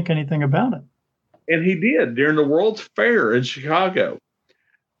to think anything about it. And he did during the World's Fair in Chicago.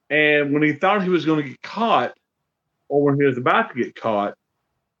 And when he thought he was going to get caught, or when he was about to get caught,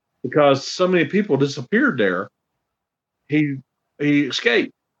 because so many people disappeared there, he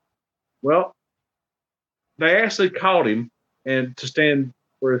escaped. Well, they actually caught him and to stand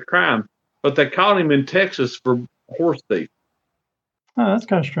for his crime, but they caught him in Texas for horse thief. Oh, that's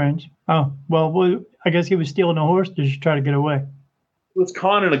kind of strange. Oh, well, I guess he was stealing a horse to just try to get away. He was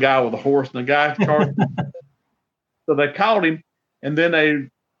conning a guy with a horse, and the guy charged him. So they caught him, and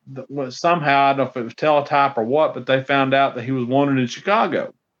then somehow, I don't know if it was teletype or what, but they found out that he was wanted in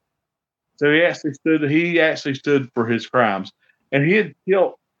Chicago. So he actually stood for his crimes. And he had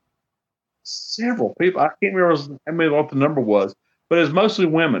killed several people. I can't remember what the number was, but it was mostly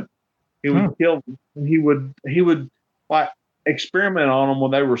women. He would kill them, and he would like experiment on them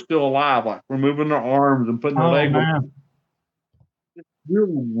when they were still alive, like removing their arms and putting their legs on.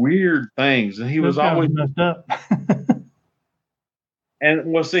 Really weird things. And he was always messed up.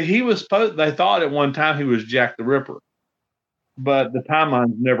 And they thought at one time he was Jack the Ripper, but the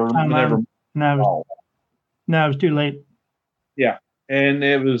timeline's never. No, it was too late. Yeah. And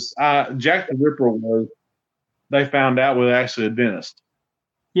it was Jack the Ripper they found out was actually a dentist.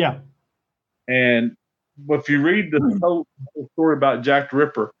 Yeah. And if you read the whole story about Jack the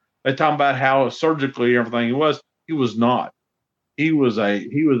Ripper, they talk about how surgically everything he was not. He was a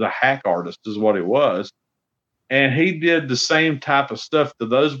hack artist is what he was. And he did the same type of stuff to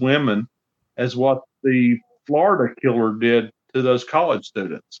those women as what the Florida killer did to those college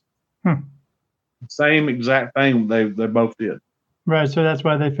students. Same exact thing they both did. Right. So that's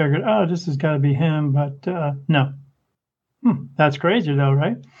why they figured, oh, this has got to be him. But no. That's crazy, though,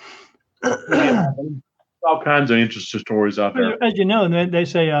 right? All kinds of interesting stories out there. As you know, they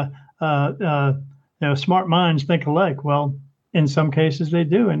say, smart minds think alike. Well, in some cases they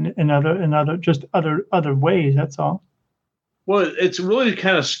do, and in other ways. That's all. Well, it's really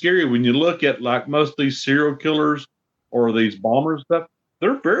kind of scary when you look at like most of these serial killers or these bombers stuff.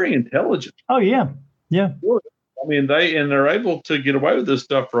 They're very intelligent. Oh yeah, yeah. I mean, they're able to get away with this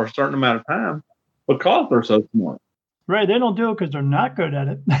stuff for a certain amount of time because they're so smart. Right. They don't do it because they're not good at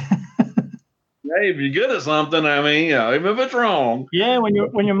it. Hey, if you're good at something, I mean, even if it's wrong. Yeah, when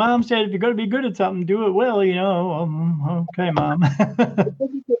your mom said if you're going to be good at something, do it well. Okay, Mom.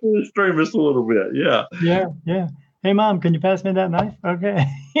 Extremist a little bit, yeah. Yeah. Hey, Mom, can you pass me that knife? Okay.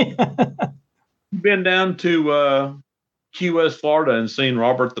 Been down to Key West, Florida, and seen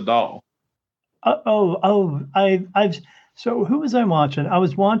Robert the Doll. I've So who was I watching? I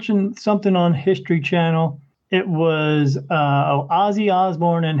was watching something on History Channel. It was Ozzy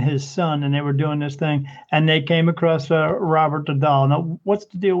Osbourne and his son, and they were doing this thing, and they came across Robert Duvall. Now, what's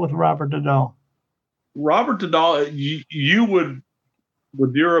the deal with Robert Duvall? Robert Duvall, you would,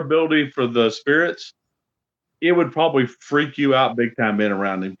 with your ability for the spirits, it would probably freak you out big time being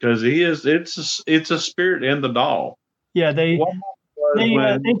around him, because it's a spirit in the doll. Yeah, they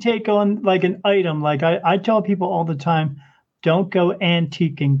take on like an item. Like I tell people all the time, don't go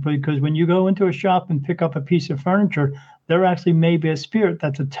antiquing, because when you go into a shop and pick up a piece of furniture, there actually may be a spirit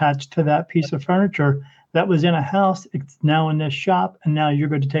that's attached to that piece of furniture that was in a house. It's now in this shop, and now you're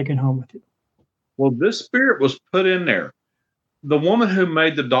going to take it home with you. Well, this spirit was put in there. The woman who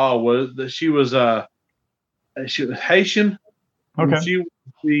made the doll she was Haitian. Okay. She was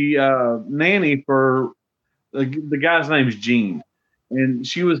the nanny for the guy's name is Gene, and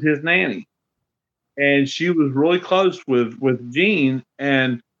she was his nanny. And she was really close with Gene,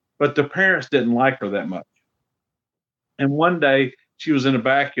 but the parents didn't like her that much. And one day she was in the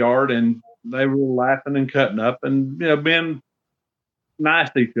backyard, and they were laughing and cutting up and being nice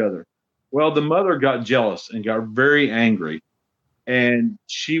to each other. Well, the mother got jealous and got very angry, and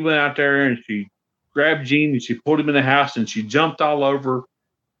she went out there and she grabbed Gene and she pulled him in the house, and she jumped all over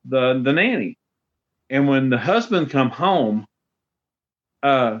the nanny. And when the husband come home,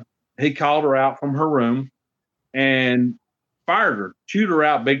 he called her out from her room and fired her, chewed her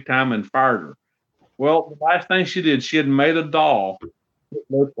out big time and fired her. Well, the last thing she did, she had made a doll that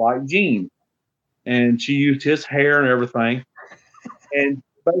looked like Gene, and she used his hair and everything, and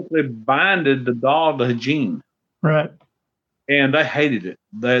basically binded the doll to Gene. Right. And they hated it.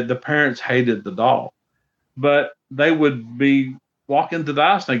 The parents hated the doll, but they would be walking to the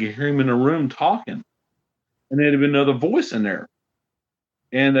house and they could hear him in a room talking, and there'd be another voice in there.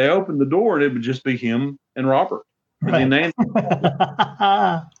 And they opened the door, and it would just be him and Robert. Right. He named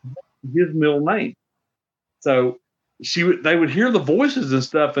his middle name. So they would hear the voices and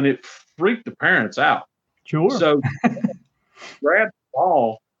stuff, and it freaked the parents out. Sure. So grabbed the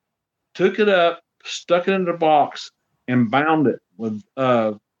doll, took it up, stuck it in the box, and bound it with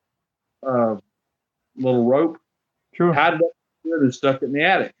a little rope. Sure. Tied it up and stuck it in the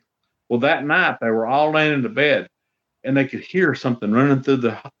attic. Well, that night they were all laying in the bed, and they could hear something running through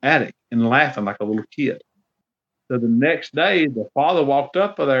the attic and laughing like a little kid. So the next day, the father walked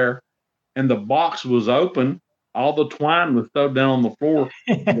up there, and the box was open. All the twine was thrown down on the floor,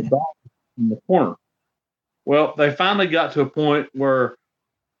 the dog in the corner. Well, they finally got to a point where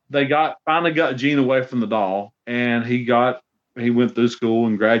they finally got Gene away from the doll, and he went through school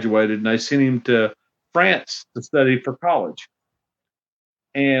and graduated, and they sent him to France to study for college.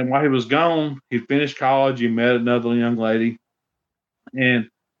 And while he was gone, he finished college. He met another young lady, and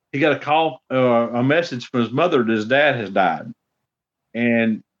he got a message from his mother that his dad has died.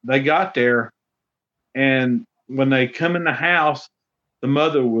 And they got there, and when they come in the house, the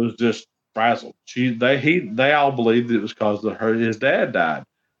mother was just frazzled. They all believed it was because his dad died,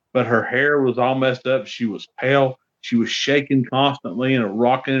 but her hair was all messed up. She was pale. She was shaking constantly and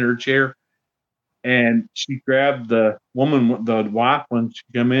rocking in her chair. And she grabbed the wife, when she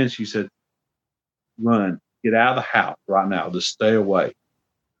came in. She said, "Run, get out of the house right now. Just stay away."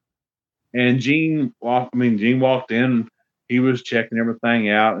 And Gene walked in. He was checking everything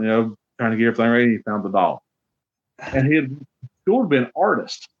out, trying to get everything ready. He found the doll, and he had sort of been an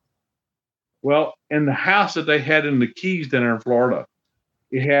artist. Well, in the house that they had in the Keys down there in Florida,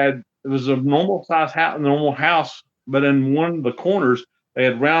 it was a normal house, but in one of the corners they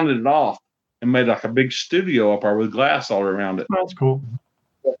had rounded it off and made like a big studio up there with glass all around it. That's cool.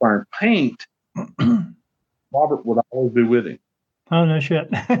 Up there in paint, Robert would always be with him. Oh, no shit.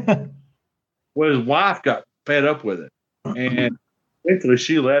 Well, his wife got fed up with it, and eventually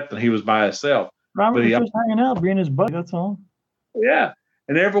she left, and he was by himself. Robert was just hanging out, being his buddy, that's all. Yeah,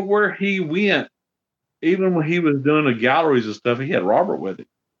 and everywhere he went, even when he was doing the galleries and stuff, he had Robert with him.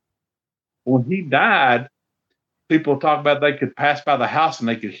 When he died, people talk about they could pass by the house and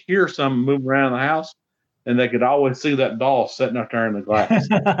they could hear something moving around the house, and they could always see that doll sitting up there in the glass.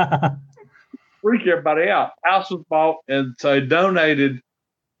 Freak everybody out. House was bought, and so they donated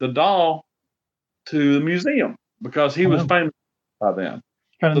the doll to the museum because he was famous by them.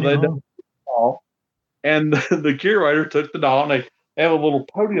 So they donated the doll, and the curator took the doll, and they have a little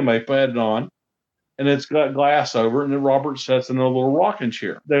podium they put it on, and it's got glass over it, and then Robert sits in a little rocking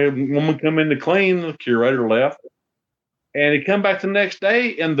chair. The woman come in to clean, the curator left, and he come back the next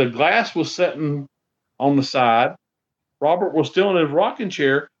day, and the glass was sitting on the side. Robert was still in his rocking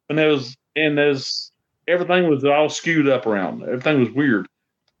chair, and everything was all skewed up around. Everything was weird.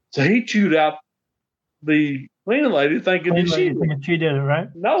 So he chewed out the cleaning lady thinking that she did it, right?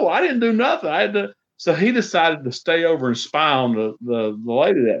 No, I didn't do nothing. I had to. So he decided to stay over and spy on the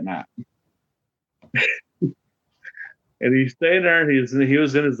lady that night. And he stayed there, and he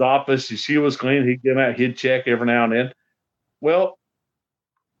was in his office. And she was clean. He'd come out, he'd check every now and then. Well,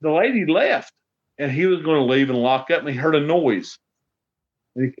 the lady left, and he was going to leave and lock up, and he heard a noise.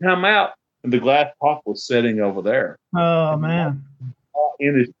 And he come out, and the glass clock was sitting over there. Oh, man.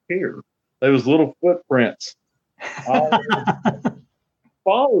 In his chair. There was little footprints.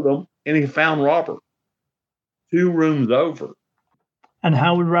 Followed him, and he found Robert 2 rooms over. And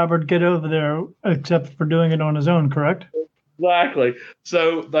how would Robert get over there except for doing it on his own, correct? Exactly.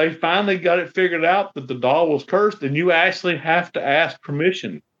 So they finally got it figured out that the doll was cursed, and you actually have to ask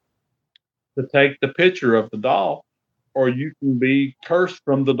permission to take the picture of the doll, or you can be cursed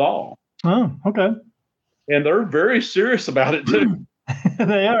from the doll. Oh, okay. And they're very serious about it, too.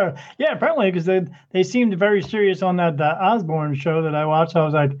 They are. Yeah, apparently, because they seemed very serious on that Osborne show that I watched. I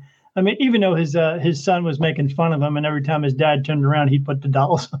was like, I mean, even though his son was making fun of him, and every time his dad turned around, he'd put the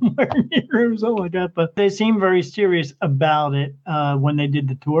doll somewhere in the room, something like that. But they seemed very serious about it when they did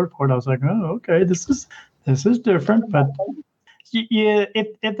the tour for it. I was like, oh, okay, this is different. But yeah,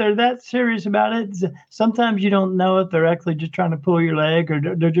 if they're that serious about it, sometimes you don't know if they're actually just trying to pull your leg, or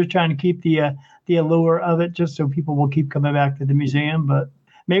they're just trying to keep the allure of it, just so people will keep coming back to the museum. But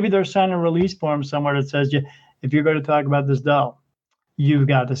maybe they're signing a release form somewhere that says, if you're going to talk about this doll, you've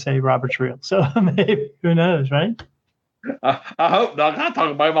got to say Robert's real. So maybe, who knows, right? I hope not. I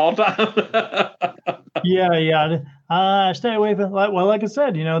talk about him all the time. Yeah. Stay away from. Well, like I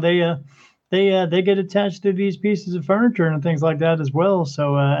said, they get attached to these pieces of furniture and things like that as well.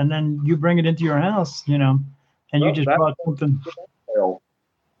 So and then you bring it into your house, and you just brought something.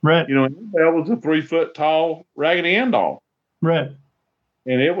 Right. Annabelle was a 3 foot tall Raggedy Ann doll. Right.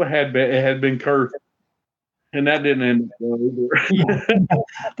 And it had been cursed. And that didn't end up well either. Yeah.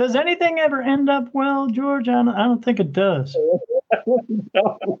 Does anything ever end up well, George? I don't think it does. I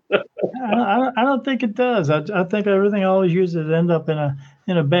don't think it does. I think everything always uses to end up in a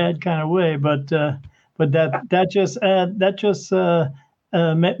bad kind of way. But that just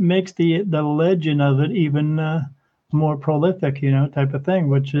makes the legend of it even more prolific, type of thing,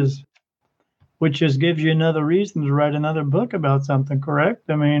 which just gives you another reason to write another book about something. Correct?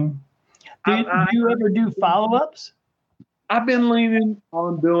 I mean. Do you ever do follow-ups? I've been leaning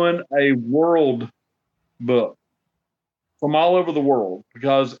on doing a world book from all over the world,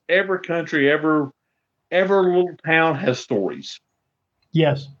 because every country, every little town has stories.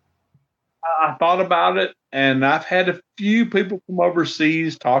 Yes. I thought about it, and I've had a few people from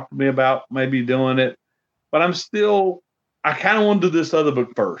overseas talk to me about maybe doing it, but I kind of want to do this other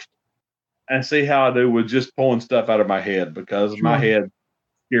book first and see how I do with just pulling stuff out of my head, because my head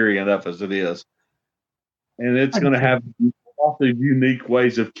scary enough as it is, and it's going to have lots of unique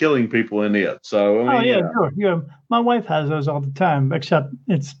ways of killing people in it. So sure. Yeah, my wife has those all the time, except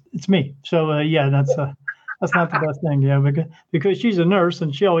it's me. So that's not the best thing. Yeah, because she's a nurse,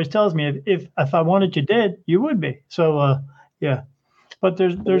 and she always tells me if I wanted you dead, you would be. So yeah, but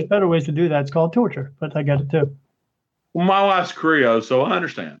there's better ways to do that. It's called torture, but I got it too. Well, my wife's Creole, so I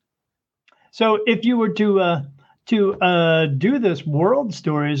understand. So if you were to do this world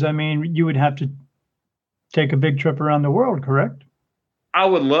stories, I mean, you would have to take a big trip around the world, correct? I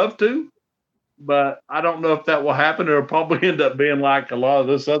would love to, but I don't know if that will happen. It'll probably end up being like a lot of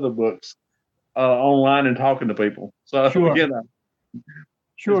this other books, online and talking to people. So sure.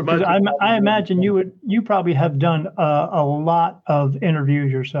 Sure, because I imagine you probably have done a lot of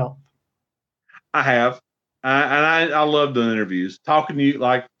interviews yourself. I have, and I love doing interviews. Talking to you,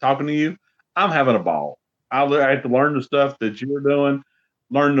 I'm having a ball. I have to learn the stuff that you're doing,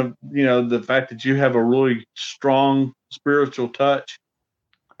 learn the fact that you have a really strong spiritual touch,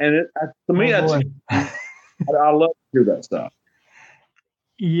 and to me, I love to hear that stuff.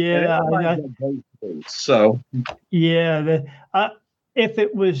 Yeah. So. Yeah. If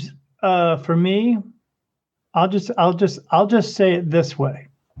it was for me, I'll just say it this way.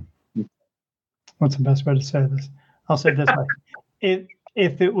 What's the best way to say this? I'll say it this way.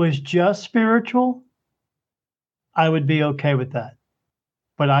 If it was just spiritual, I would be okay with that.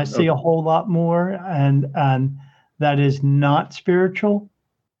 But I see a whole lot more, and that is not spiritual.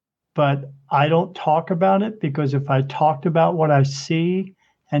 But I don't talk about it, because if I talked about what I see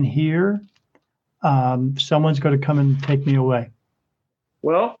and hear, someone's going to come and take me away.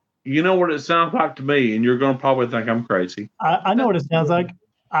 Well, you know what it sounds like to me, and you're going to probably think I'm crazy. I know what it sounds like.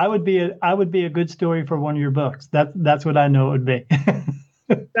 I would be a good story for one of your books. That's what I know it would be.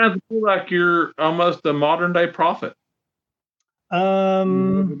 It sounds like you're almost a modern day prophet.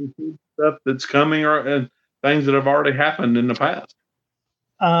 Stuff that's coming, and things that have already happened in the past.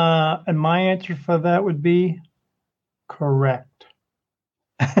 And my answer for that would be correct.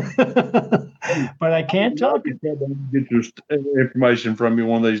 But I can't talk. Get your information from you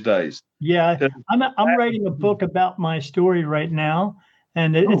one of these days. Yeah, I'm writing a book about my story right now,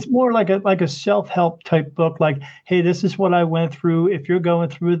 and it's more like a self-help type book. Like, hey, this is what I went through. If you're going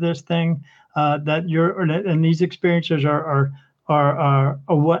through this thing, and these experiences are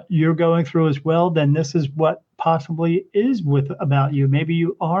what you're going through as well, then this is what possibly is about you. Maybe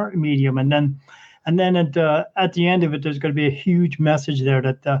you are a medium, and then at the end of it, there's going to be a huge message there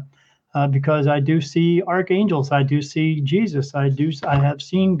that because I do see archangels, I do see Jesus, I have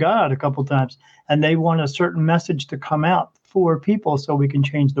seen God a couple times, and they want a certain message to come out for people so we can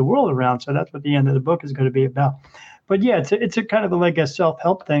change the world around. So that's what the end of the book is going to be about. But yeah, it's a kind of like a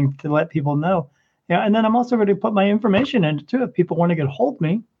self-help thing to let people know. Yeah, and then I'm also going to put my information in it too. If people want to get hold of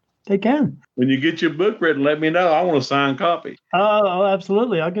me, they can. When you get your book written, let me know. I want a signed copy. Oh,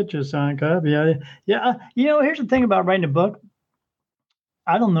 absolutely. I'll get you a signed copy. Yeah. Here's the thing about writing a book.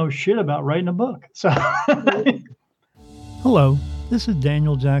 I don't know shit about writing a book. So, Hello, this is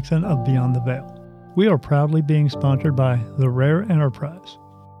Daniel Jackson of Beyond the Veil. We are proudly being sponsored by The Rare Enterprise.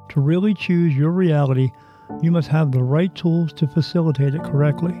 To really choose your reality, you must have the right tools to facilitate it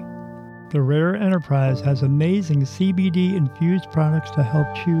correctly. The Rare Enterprise has amazing CBD-infused products to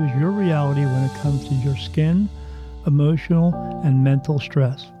help choose your reality when it comes to your skin, emotional, and mental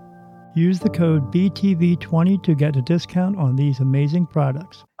stress. Use the code BTV20 to get a discount on these amazing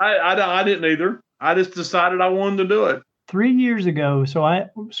products. I didn't either. I just decided I wanted to do it. 3 years ago,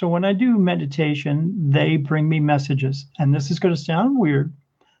 so when I do meditation, they bring me messages. And this is going to sound weird,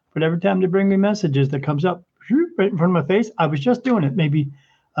 but every time they bring me messages that comes up right in front of my face, I was just doing it maybe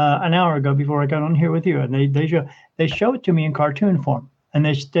an hour ago before I got on here with you, and they show it to me in cartoon form, and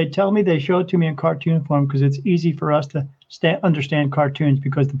they tell me they show it to me in cartoon form because it's easy for us to understand cartoons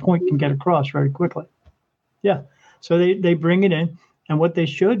because the point can get across very quickly. Yeah, so they bring it in, and what they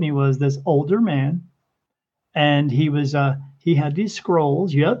showed me was this older man, and he had these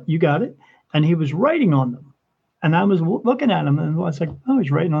scrolls. Yep, you got it, and he was writing on them, and I was looking at him, and I was like, oh,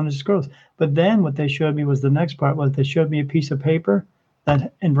 he's writing on his scrolls. But then what they showed me was the next part was they showed me a piece of paper.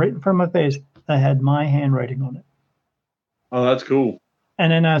 And right in front of my face, I had my handwriting on it. Oh, that's cool.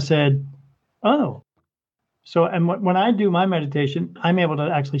 And then I said, oh. So, and when I do my meditation, I'm able to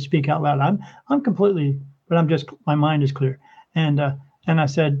actually speak out loud. I'm completely, but my mind is clear. And I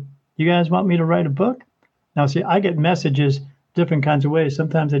said, you guys want me to write a book? Now, see, I get messages different kinds of ways.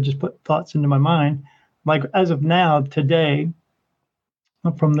 Sometimes I just put thoughts into my mind. Like as of now, today,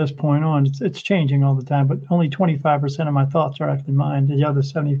 from this point on, it's changing all the time, but only 25% of my thoughts are actually mine. The other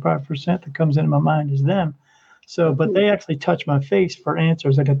 75% that comes into my mind is them. So, but they actually touch my face for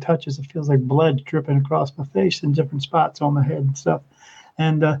answers. I get touches. It feels like blood dripping across my face in different spots on my head and stuff.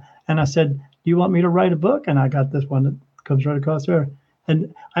 And I said, do you want me to write a book? And I got this one that comes right across there.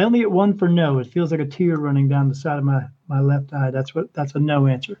 And I only get one for no. It feels like a tear running down the side of my left eye. That's a no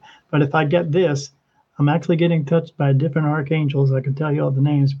answer. But if I get this, I'm actually getting touched by different archangels. I can tell you all the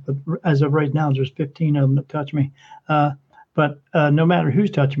names, but as of right now, there's 15 of them that touch me. But no matter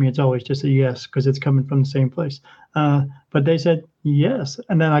who's touching me, it's always just a yes because it's coming from the same place. But they said yes,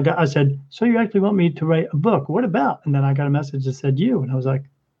 and then I said, so you actually want me to write a book? What about? And then I got a message that said you, and I was like,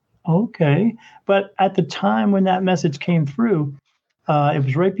 okay. But at the time when that message came through, it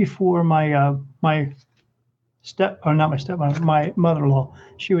was right before my my mother-in-law,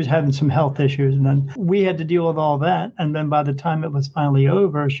 she was having some health issues, and then we had to deal with all that. And then by the time it was finally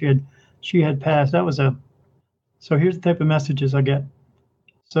over, she had passed. So here's the type of messages I get.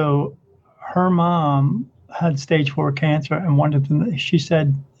 So her mom had stage 4 cancer and she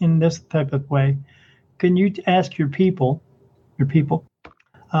said in this type of way, can you ask your people,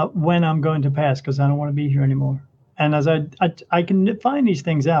 when I'm going to pass, because I don't want to be here anymore. And as I can find these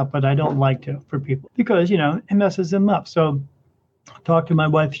things out, but I don't like to for people because, it messes them up. So I talked to my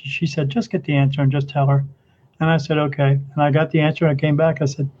wife. She said, just get the answer and just tell her. And I said, okay. And I got the answer. And I came back. I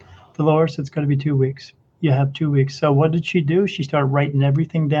said, Dolores, it's going to be 2 weeks. You have 2 weeks. So what did she do? She started writing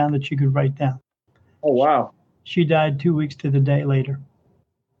everything down that she could write down. Oh, wow. She died 2 weeks to the day later.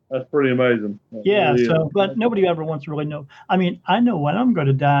 That's pretty amazing. Yeah. But nobody ever wants to really know. I mean, I know when I'm going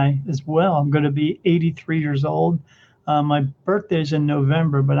to die as well. I'm going to be 83 years old. My birthday's in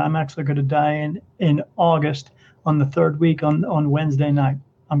November, but I'm actually going to die in August on the 3rd week on Wednesday night.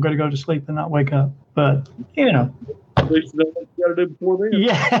 I'm going to go to sleep and not wake up. But, At least you know what you got to do before then.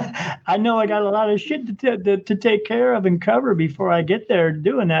 Yeah, I know I got a lot of shit to take care of and cover before I get there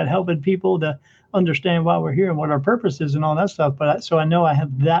doing that, helping people to understand why we're here and what our purpose is and all that stuff. So I know I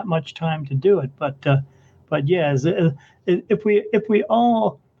have that much time to do it. But But yeah, if we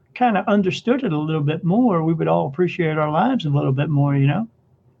all kind of understood it a little bit more, we would all appreciate our lives a little bit more, you know?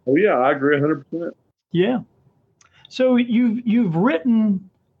 Oh yeah, I agree 100%. Yeah. So you've written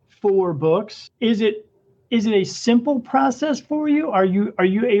 4 books. Is it a simple process for you? Are you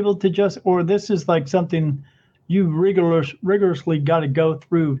able to just, or this is like something you rigorously got to go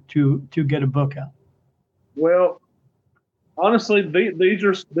through to get a book out? Well, honestly, these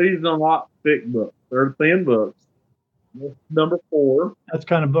are not thick books. They're thin books. This is number 4. That's the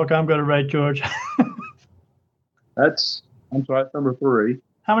kind of book I'm going to write, George. That's number 3.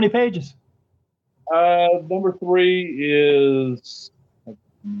 How many pages? Number 3 is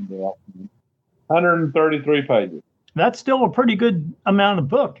 133 pages. That's still a pretty good amount of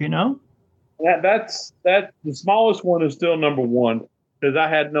book, you know? That's the smallest one is still number 1 because I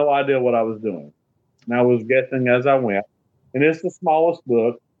had no idea what I was doing. And I was guessing as I went. And it's the smallest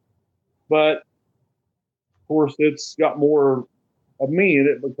book, but of course it's got more of me in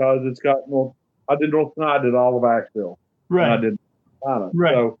it because it's got more. I did North Carolina, I did all of Asheville. Right. And I did China.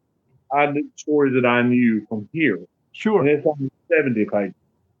 Right. So I did stories that I knew from here. Sure. And it's only 70 pages.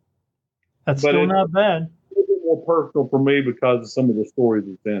 That's still not bad. A little bit more personal for me because of some of the stories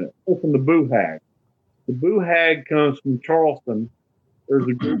that's in it. It's from the Boo Hag. The Boo Hag comes from Charleston. There's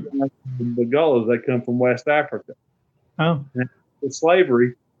a group of the Gullas that come from West Africa. Oh. And with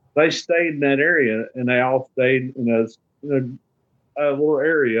slavery, they stayed in that area, and they all stayed in a little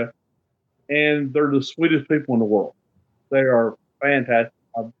area. And they're the sweetest people in the world. They are fantastic.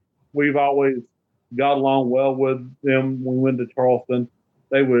 We've always got along well with them. When we went to Charleston,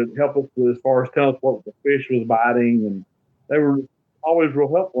 they would help us with as far as telling us what the fish was biting, and they were always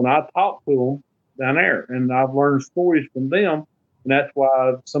real helpful. And I talked to them down there, and I've learned stories from them, and that's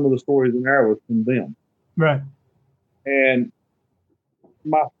why some of the stories in there was from them. Right. And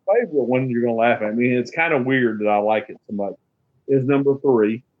my favorite one, you're going to laugh at me, it's kind of weird that I like it so much, is number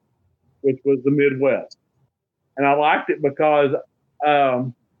 3, which was the Midwest. And I liked it because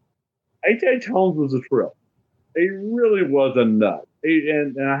H.H. Holmes was a trip. He really was a nut.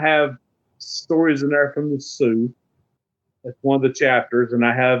 And I have stories in there from the Sioux. That's one of the chapters. And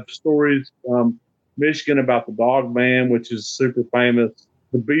I have stories from Michigan about the Dog Man, which is super famous.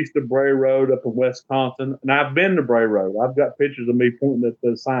 The Beast of Bray Road up in Wisconsin. And I've been to Bray Road. I've got pictures of me pointing at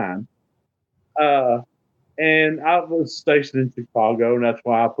the sign. And I was stationed in Chicago, and that's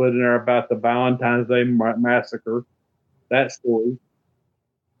why I put in there about the Valentine's Day massacre, that story.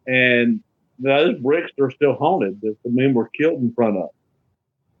 And those bricks are still haunted that the men were killed in front of.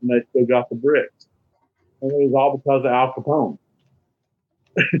 And they still got the bricks. And it was all because of Al Capone.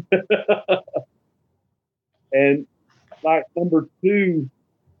 And like number 2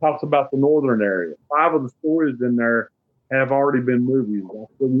 talks about the northern area. 5 of the stories in there have already been movies.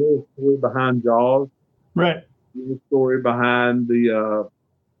 That's the little story behind Jaws. Right. The story behind the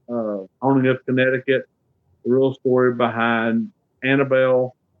Haunting of Connecticut. The real story behind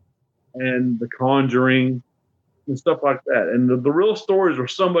Annabelle and The Conjuring and stuff like that. And the real stories are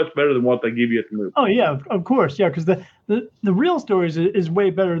so much better than what they give you at the movie. Oh yeah, of course, yeah, because the real stories is way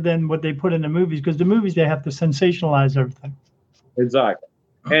better than what they put in the movies, because the movies, they have to sensationalize everything. Exactly.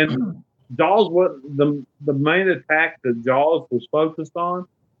 And Jaws, what the main attack that Jaws was focused on,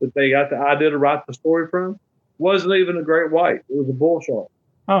 that they got the idea to write the story from, wasn't even a great white. It was a bull shark.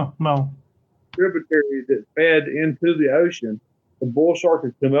 Oh, well. Tributaries that fed into the ocean, the bull shark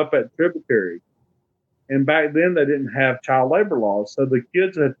had come up at tributary. And back then, they didn't have child labor laws. So the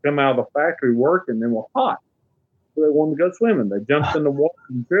kids had come out of the factory working and were hot. So they wanted to go swimming. They jumped in the water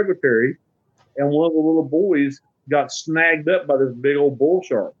in the tributary, and one of the little boys got snagged up by this big old bull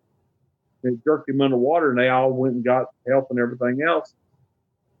shark. It jerked him underwater, and they all went and got help and everything else.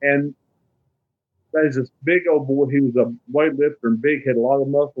 And there's this big old boy. He was a weightlifter and big, had a lot of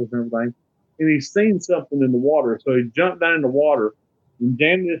muscles and everything. And he seen something in the water. So he jumped down in the water and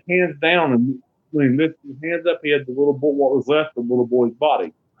jammed his hands down. And when he lifted his hands up, he had the little boy, what was left of the little boy's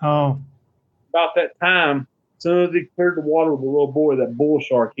body. Oh. About that time, as soon as he cleared the water with the little boy, that bull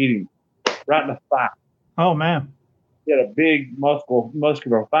shark hit him right in the thigh. Oh, man. He had a big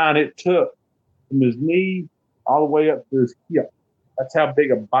muscular thigh, and it took from his knee all the way up to his hip. That's how big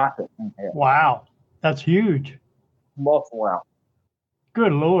a bite that thing had. Wow. That's huge. Muscle out.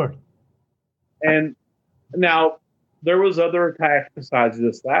 Good Lord. And now there was other attacks besides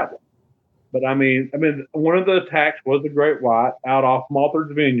just that one. But I mean, one of the attacks was a great white out off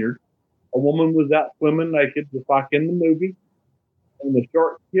Martha's Vineyard. A woman was out swimming naked, just like in the movie. And the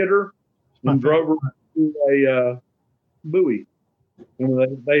shark hit her and drove her to a buoy.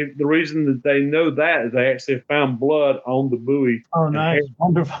 And the reason that they know that is they actually found blood on the buoy. Oh, nice.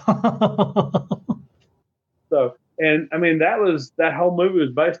 Wonderful. So, and I mean, that whole movie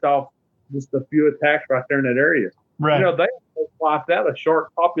was based off just a few attacks right there in that area. Right. You know, they wiped out a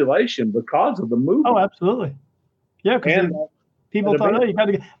shark population because of the movie. Oh, absolutely. Yeah, because people thought, oh, you got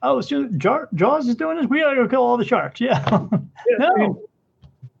to get, oh, so Jaws is doing this. We got to go kill all the sharks. Yeah. No.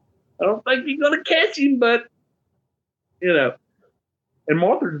 I don't think you're going to catch him, but, you know. And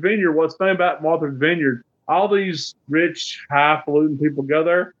Martha's Vineyard, what's funny about Martha's Vineyard, all these rich, highfalutin people go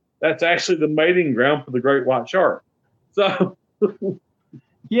there. That's actually the mating ground for the great white shark. So.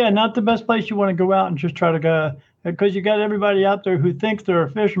 Yeah, not the best place you want to go out and just try to go, because you got everybody out there who thinks they're a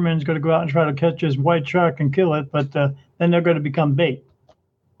fisherman is going to go out and try to catch this white shark and kill it, but then they're going to become bait.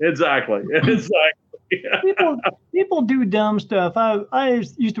 Exactly. People do dumb stuff. I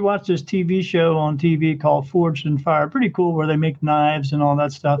used to watch this TV show on TV called Forged in Fire. Pretty cool, where they make knives and all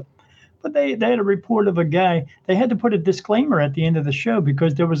that stuff. But they had a report of a guy. They had to put a disclaimer at the end of the show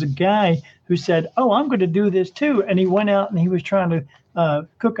because there was a guy who said, "Oh, I'm going to do this too," and he went out and he was trying to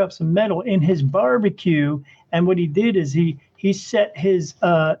cook up some metal in his barbecue. And what he did is he lived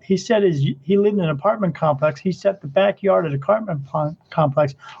in an apartment complex. He set the backyard of the apartment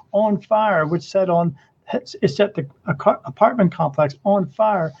complex on fire, which set the apartment complex on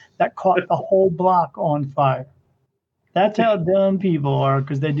fire that caught the whole block on fire. That's how dumb people are,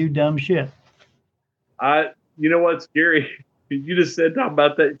 because they do dumb shit. You know what's scary? You just said talk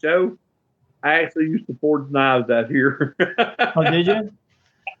about that show. I actually used to forge knives out here. Oh, did you?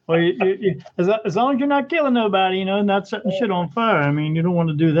 Well, as long as you're not killing nobody, not setting shit on fire. I mean, you don't want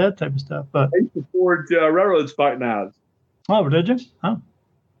to do that type of stuff. But I used to forge railroad spike knives. Oh, did you? Oh.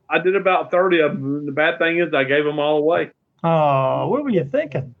 I did about 30 of them. The bad thing is I gave them all away. Oh, what were you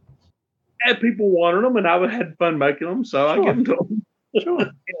thinking? And people wanted them, and I had fun making them, so I give them to them.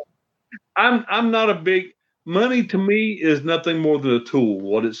 Sure. I'm not a big money. To me, is nothing more than a tool.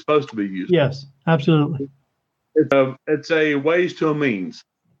 What it's supposed to be used. Yes, absolutely. It's a ways to a means.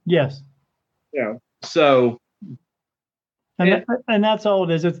 Yes. Yeah. So. And that's all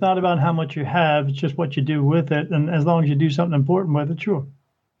it is. It's not about how much you have. It's just what you do with it. And as long as you do something important with it, sure.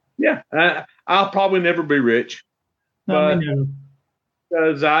 Yeah. I'll probably never be rich. No, me neither.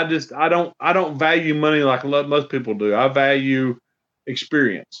 Because I don't value money like most people do. I value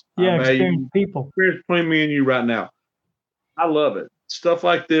experience. Yeah, experience people. Experience between me and you right now. I love it. Stuff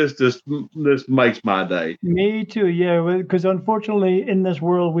like this makes my day. Me too, yeah. Because unfortunately, in this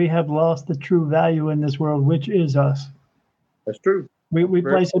world, we have lost the true value in this world, which is us. That's true. We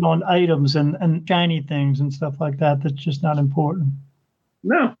place it on items and shiny things and stuff like that. That's just not important.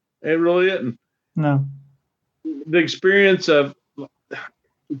 No, it really isn't. No. The experience in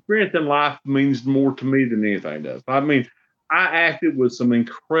life means more to me than anything does. I mean, I acted with some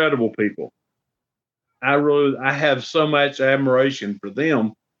incredible people. I have so much admiration for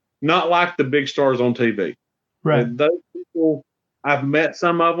them, not like the big stars on TV. Right. And those people, I've met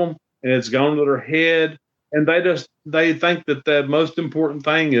some of them, and it's gone to their head, and they think that the most important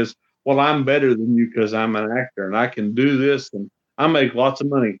thing is, well, I'm better than you because I'm an actor and I can do this and I make lots of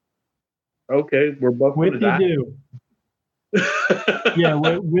money. Okay, we're both going to die. Yeah,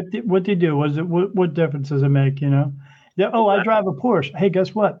 what do you do? What difference does it make? Yeah. Oh, I drive a Porsche. Hey,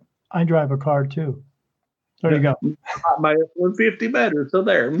 guess what? I drive a car too. There you go. My F-150 better. So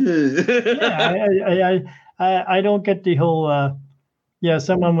there. Yeah, I don't get the whole.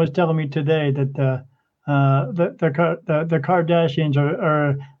 Someone was telling me today that the Kardashians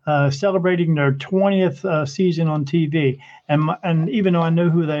are celebrating their 20th season on TV, and even though I know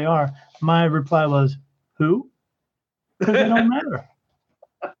who they are, my reply was, "Who?" Because they don't matter.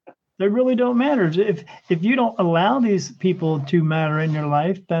 They really don't matter. If you don't allow these people to matter in your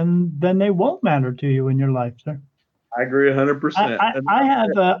life, then they won't matter to you in your life, sir. I agree 100%.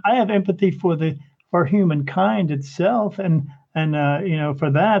 I have empathy for humankind itself, and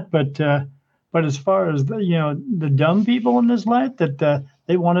for that. But as far as the dumb people in this life that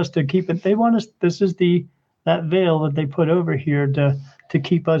they want us to keep it, this is that veil that they put over here to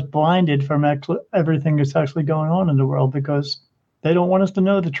keep us blinded from everything that's actually going on in the world, because they don't want us to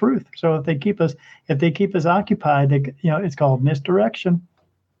know the truth. So if they keep us occupied, it's called misdirection.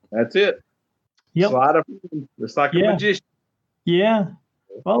 That's it. Yep. It's like a magician. Yeah.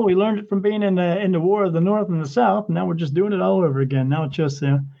 Well, we learned it from being in the War of the North and the South. And now we're just doing it all over again. Now it's just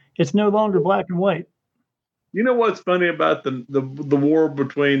it's no longer black and white. You know what's funny about the war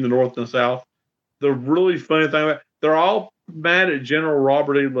between the North and the South? The really funny thing about it, they're all mad at General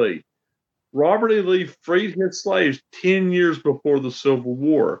Robert E. Lee. Robert E. Lee freed his slaves 10 years before the Civil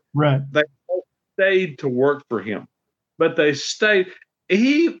War. Right. They stayed to work for him, but they stayed.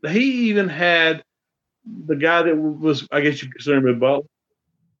 He even had the guy that was, I guess you consider him a butler.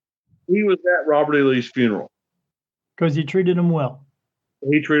 He was at Robert E. Lee's funeral. Because he treated them well.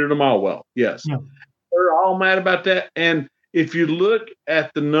 He treated them all well. Yes. Yeah. They're all mad about that. And if you look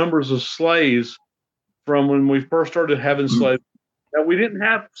at the numbers of slaves from when we first started having slaves, now we didn't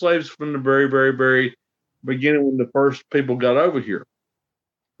have slaves from the very, very, very beginning when the first people got over here.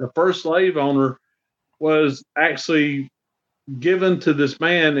 The first slave owner was actually given to this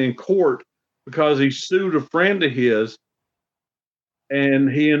man in court because he sued a friend of his,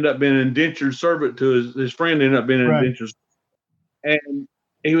 and he ended up being an indentured servant to his friend ended up being an indentured servant. And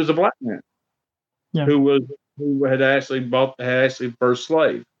he was a black man who had actually first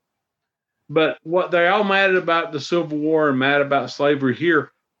slave. But what they all mad about the Civil War and mad about slavery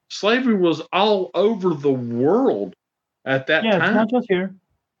here, slavery was all over the world at that time. Yeah, it's not just here.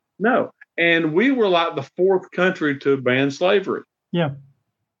 No. And we were like the fourth country to ban slavery. Yeah.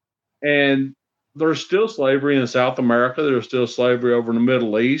 And there's still slavery in South America. There's still slavery over in the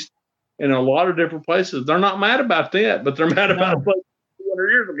Middle East and a lot of different places. They're not mad about that, but they're mad about a place 200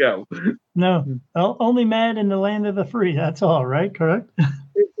 years ago. No, only mad in the land of the free. That's all, right? Correct?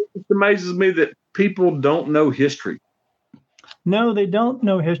 It amazes me that people don't know history. No, they don't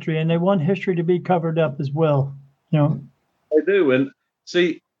know history, and they want history to be covered up as well. You know, they do. And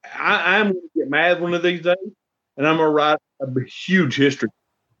see, I'm going to get mad one of these days, and I'm going to write a huge history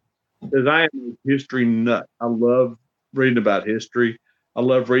because I am a history nut. I love reading about history. I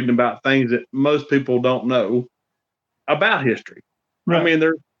love reading about things that most people don't know about history. Right. I mean,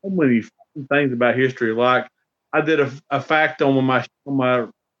 there's so many things about history. Like I did a fact on my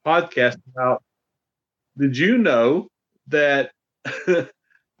podcast about, did you know that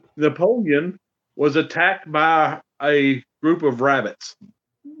Napoleon was attacked by a group of rabbits?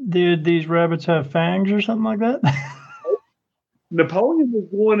 Did these rabbits have fangs or something like that? Napoleon was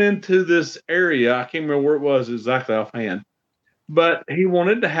going into this area. I can't remember where it was exactly offhand, but he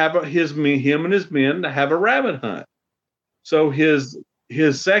wanted to have him and his men to have a rabbit hunt. So his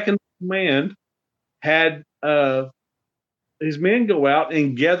second command had his men go out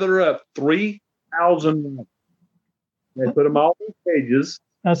and gather up 3,000 rabbits. They put them all in cages.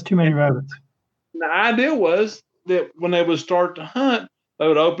 That's too many rabbits. The idea was that when they would start to hunt, they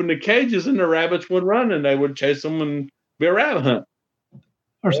would open the cages and the rabbits would run and they would chase them and be a rabbit hunt.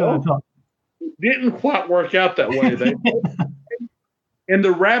 Or so I thought. It didn't quite work out that way. And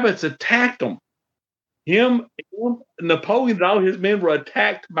the rabbits attacked them. Napoleon and all his men were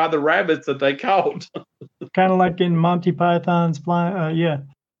attacked by the rabbits that they caught. Kind of like in Monty Python's Fly. Yeah.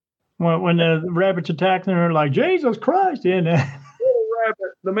 When the rabbits attacked them, they're like, Jesus Christ. Yeah. Kill a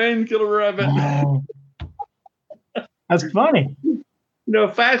rabbit. The man killed a rabbit. Oh. That's funny. You know,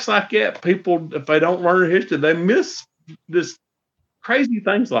 facts like that, people, if they don't learn history, they miss this crazy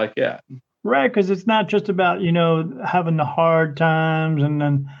things like that. Right, because it's not just about, having the hard times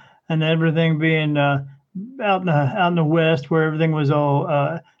and everything being out in the West where everything was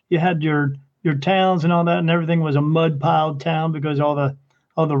all you had your towns and all that, and everything was a mud piled town because all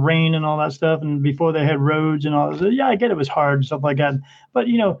the rain and all that stuff, and before they had roads and all that. So, yeah, I get it was hard and stuff like that. But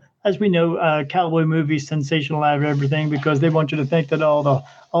as we know, cowboy movies sensationalize everything because they want you to think that all the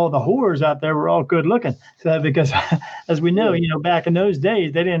whores out there were all good looking. So because, as we know, back in those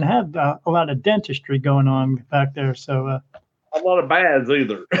days, they didn't have a lot of dentistry going on back there. So a lot of baths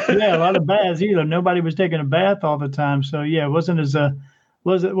either. Yeah, a lot of baths either. Nobody was taking a bath all the time. So yeah, it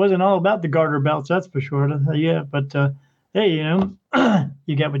wasn't all about the garter belts, that's for sure. Yeah, but hey,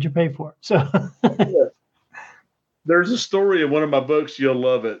 you get what you pay for. So. Yeah. There's a story in one of my books. You'll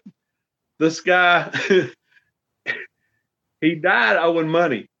love it. This guy, he died owing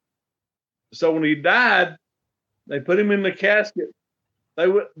money. So when he died, they put him in the casket.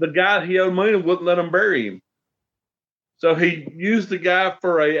 The guy he owed money wouldn't let him bury him. So he used the guy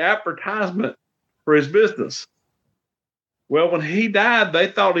for an advertisement for his business. Well, when he died, they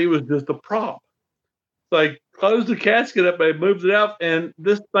thought he was just a prop. So they closed the casket up, they moved it out, and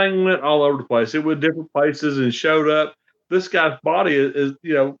this thing went all over the place. It went different places and showed up. This guy's body is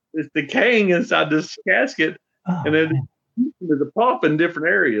it's decaying inside this casket, and then there's a prop in different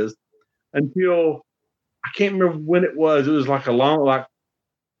areas until I can't remember when it was. It was like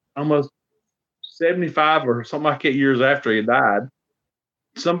almost 75 or something like that years after he died.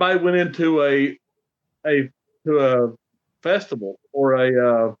 Somebody went into a festival or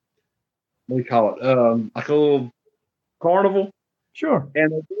a what do you call it? Like a little carnival. Sure.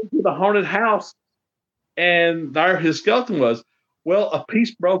 And they went to the haunted house, and there his skeleton was. Well, a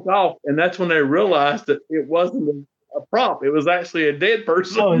piece broke off, and that's when they realized that it wasn't a prop. It was actually a dead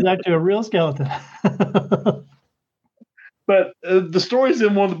person. Oh, it was actually a real skeleton. But the story's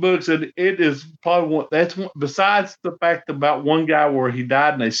in one of the books, and it is probably one. That's one, besides the fact about one guy where he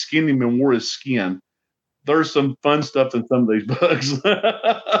died and they skinned him and wore his skin. there's some fun stuff in some of these books.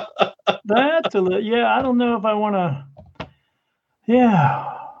 That's a little, yeah. I don't know if I want to.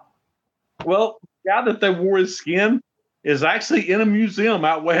 Yeah. Well, the guy that they wore his skin is actually in a museum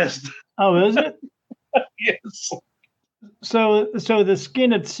out west. Oh, is it? Yes. So the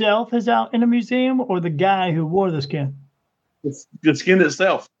skin itself is out in a museum, or the guy who wore the skin? It's the skin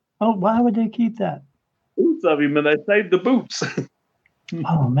itself. Oh, why would they keep that? Boots of him, and they saved the boots.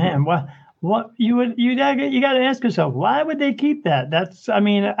 Oh man, what you got to ask yourself, why would they keep that? That's, I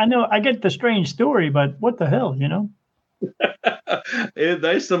mean, I know I get the strange story, but what the hell, you know?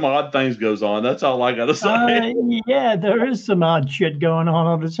 There's some odd things goes on. That's all I gotta say. Yeah, there is some odd shit going on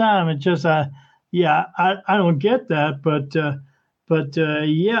all the time. It's just, yeah, I don't get that, but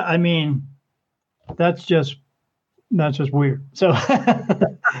yeah, I mean, that's just weird. So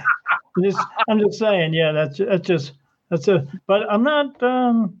I'm just saying, yeah, that's a. But I'm not,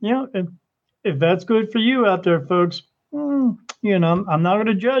 you know, if that's good for you out there, folks, you know, I'm not going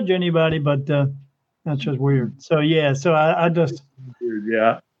to judge anybody, but that's just weird. So yeah, so I just,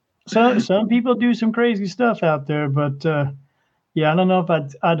 yeah. So some people do some crazy stuff out there, but yeah, I don't know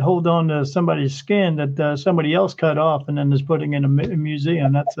if I'd hold on to somebody's skin that somebody else cut off and then is putting in a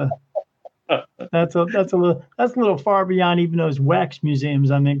museum. That's a little far beyond even those wax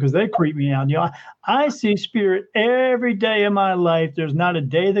museums. I mean, because they creep me out. You know, I see spirit every day of my life. There's not a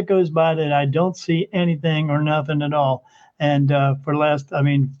day that goes by that I don't see anything or nothing at all. And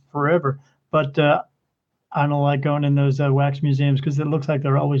forever. But I don't like going in those wax museums because it looks like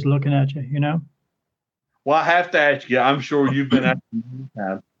they're always looking at you, you know? Well, I have to ask you, I'm sure you've been asked many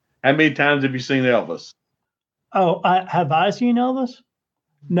times. How many times have you seen Elvis? Oh, have I seen Elvis?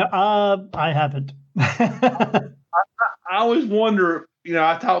 No, I haven't. I always wonder, you know,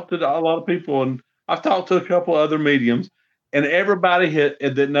 I talk to a lot of people, and I've talked to a couple of other mediums, and everybody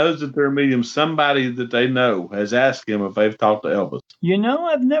that knows that they're a medium, somebody that they know has asked him if they've talked to Elvis. You know,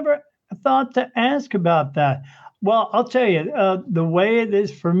 I've never thought to ask about that. Well, I'll tell you, the way it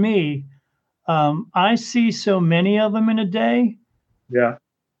is for me, I see so many of them in a day. Yeah.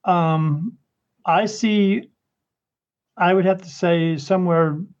 I would have to say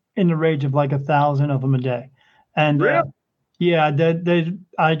somewhere in the range of like 1,000 of them a day. And really? yeah,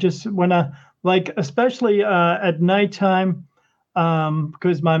 I just, when I, like, especially at nighttime,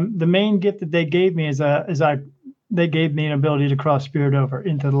 because the main gift that they gave me they gave me an ability to cross spirit over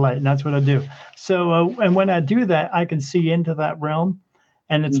into the light, and that's what I do. So, and when I do that, I can see into that realm,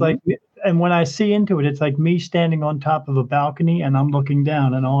 and it's like, and when I see into it, it's like me standing on top of a balcony, and I'm looking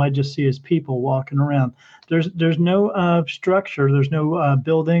down, and all I just see is people walking around. There's no structure, there's no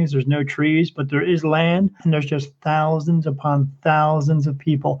buildings, there's no trees, but there is land, and there's just thousands upon thousands of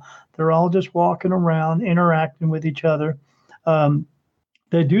people. They're all just walking around, interacting with each other.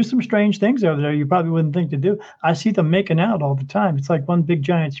 They do some strange things over there you probably wouldn't think to do. I see them making out all the time. It's like one big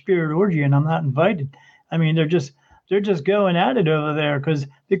giant spirit orgy, and I'm not invited. I mean, they're just going at it over there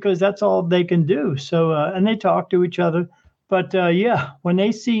because that's all they can do. So and they talk to each other. But yeah, when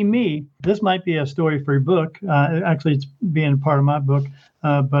they see me, this might be a story for your book. Actually, it's being part of my book.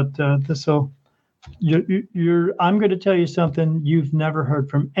 But this will. I'm going to tell you something you've never heard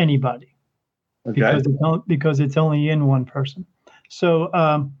from anybody. Okay. Because it's only in one person. So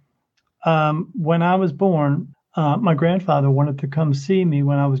when I was born, my grandfather wanted to come see me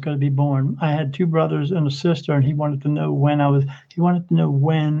when I was going to be born. I had two brothers and a sister, and he wanted to know when I was going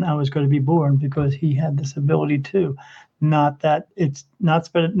to be born because he had this ability too. Not that it's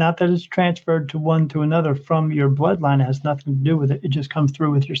transferred to one to another from your bloodline. It has nothing to do with it. It just comes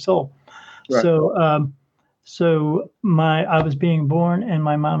through with your soul. Right. So I was being born, and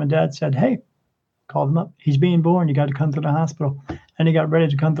my mom and dad said, "Hey," called him up. "He's being born. You got to come to the hospital." And he got ready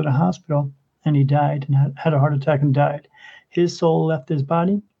to come to the hospital, and he died and had a heart attack and died. His soul left his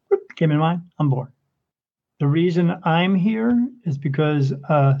body, came in mine. I'm born. The reason I'm here is because,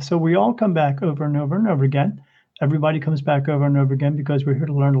 so we all come back over and over and over again. Everybody comes back over and over again because we're here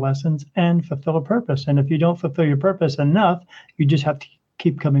to learn lessons and fulfill a purpose. And if you don't fulfill your purpose enough, you just have to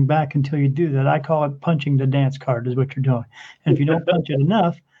keep coming back until you do that. I call it punching the dance card is what you're doing. And if you don't punch it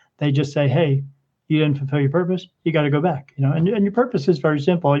enough, they just say, "Hey, you didn't fulfill your purpose. You got to go back." You know, and your purpose is very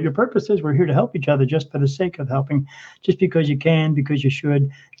simple. Your purpose is we're here to help each other just for the sake of helping, just because you can, because you should.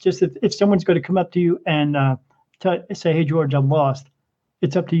 Just if someone's going to come up to you and say, "Hey, George, I'm lost,"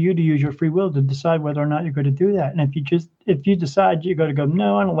 it's up to you to use your free will to decide whether or not you're going to do that. And if you decide you're going to go,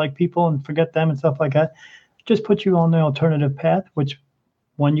 "No, I don't like people," and forget them and stuff like that, just put you on the alternative path, which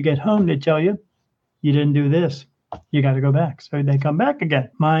when you get home, they tell you, "You didn't do this. You got to go back." So they come back again.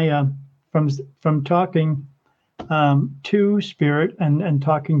 From talking to spirit and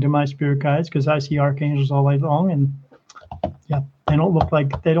talking to my spirit guides, because I see archangels all day long, and yeah, they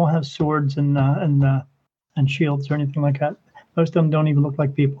don't have swords and shields or anything like that. Most of them don't even look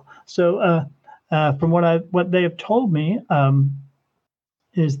like people. So from what they have told me,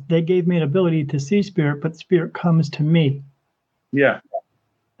 is they gave me an ability to see spirit, but spirit comes to me. Yeah.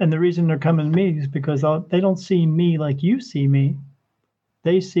 And the reason they're coming to me is because they don't see me like you see me.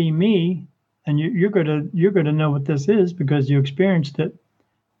 They see me, and you're gonna know what this is because you experienced it.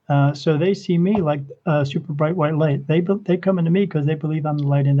 So they see me like a super bright white light. They come into me because they believe I'm the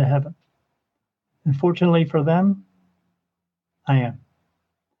light into heaven. And fortunately for them, I am.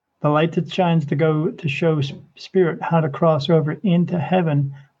 The light that shines to show spirit how to cross over into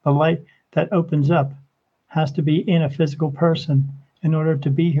heaven, the light that opens up, has to be in a physical person in order to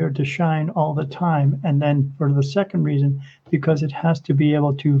be here to shine all the time. And then for the second reason, because it has to be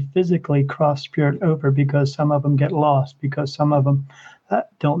able to physically cross spirit over, because some of them get lost, because some of them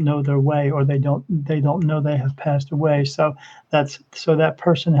don't know their way, or they don't know they have passed away. So that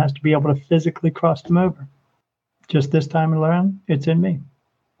person has to be able to physically cross them over. Just this time around, it's in me.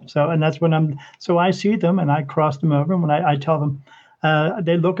 So, and that's when I see them and I cross them over. And when I tell them,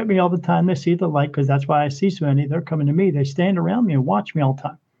 they look at me all the time. They see the light, because that's why I see so many. They're coming to me. They stand around me and watch me all the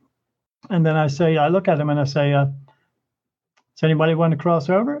time. And then I look at them and I say, does anybody want to cross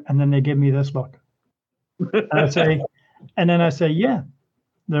over? And then they give me this look. And then I say, yeah,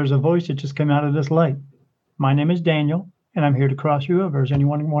 there's a voice that just came out of this light. My name is Daniel, and I'm here to cross you over. Does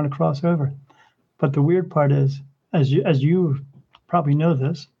anyone want to cross over? But the weird part is, as you probably know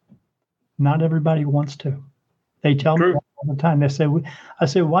this, not everybody wants to. They tell me all the time. I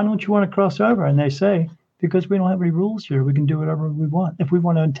say, why don't you want to cross over? And they say, because we don't have any rules here. We can do whatever we want. If we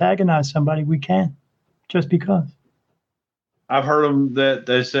want to antagonize somebody, we can, just because. I've heard them that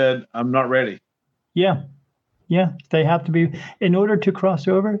they said, I'm not ready. Yeah. They have to be. In order to cross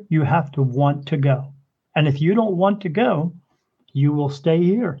over, you have to want to go. And if you don't want to go, you will stay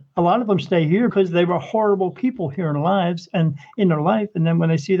here. A lot of them stay here because they were horrible people here in lives and in their life. And then when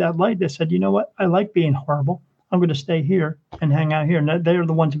they see that light, they said, you know what? I like being horrible. I'm going to stay here and hang out here. And they're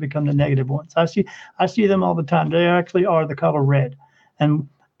the ones who become the negative ones. I see them all the time. They actually are the color red. And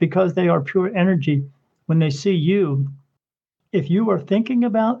because they are pure energy, when they see you, if you are thinking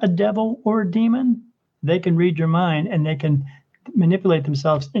about a devil or a demon, they can read your mind and they can manipulate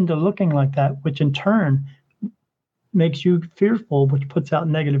themselves into looking like that, which in turn makes you fearful, which puts out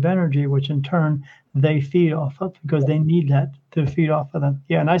negative energy, which in turn they feed off of, because they need that to feed off of them.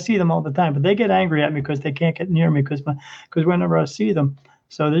 Yeah, and I see them all the time, but they get angry at me because they can't get near me because whenever I see them,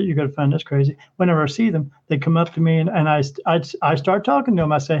 so that you're going to find this crazy. Whenever I see them, they come up to me and I start talking to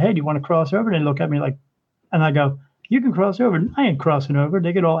them. I say, hey, do you want to cross over? And they look at me like, and I go, you can cross over. I ain't crossing over.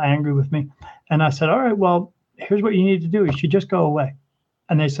 They get all angry with me. And I said, all right, well, here's what you need to do. You should just go away.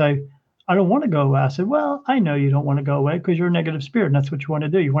 And they say, I don't want to go away. I said, well, I know you don't want to go away because you're a negative spirit, and that's what you want to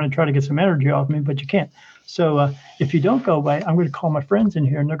do. You want to try to get some energy off me, but you can't. So if you don't go away, I'm going to call my friends in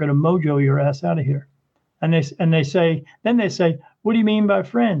here, and they're going to mojo your ass out of here. And they say, what do you mean by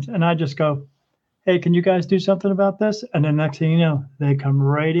friends? And I just go, hey, can you guys do something about this? And then next thing you know, they come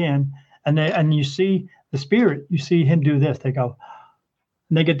right in, and you see the spirit. You see him do this. They go,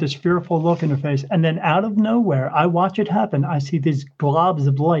 and they get this fearful look in their face. And then out of nowhere, I watch it happen. I see these globs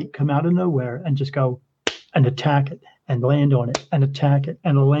of light come out of nowhere and just go and attack it and land on it and attack it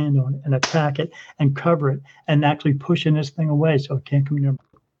and land on it and attack it and cover it and actually pushing this thing away so it can't come near me.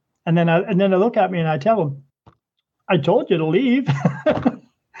 And then they look at me and I tell them, I told you to leave.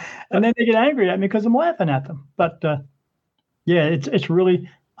 And then they get angry at me because I'm laughing at them. But yeah, it's really,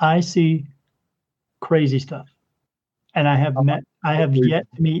 I see crazy stuff. And I have yet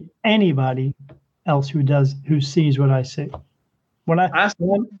to meet anybody else who sees what I see. When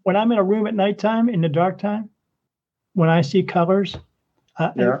I'm in a room at nighttime, in the dark time, when I see colors,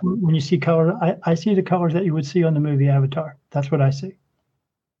 when you see color, I see the colors that you would see on the movie Avatar. That's what I see.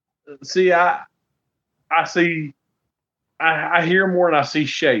 See, I hear more and I see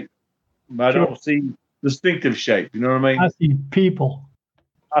shape, but I don't see distinctive shape. You know what I mean? I see people.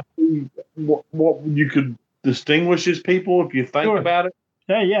 I see what you could distinguish as people if you think about it.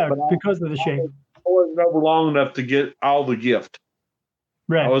 Yeah, but because of the shape. I wasn't over long enough to get all the gift.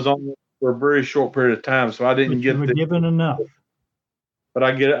 Right. I was on for a very short period of time, so I didn't get given enough. But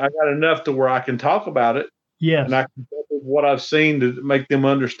I got enough to where I can talk about it. Yes. And I can talk with what I've seen to make them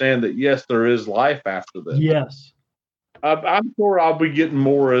understand that yes, there is life after this. Yes. I'm sure I'll be getting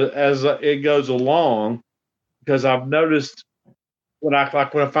more as it goes along, because I've noticed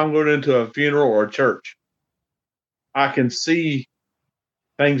if I'm going into a funeral or a church, I can see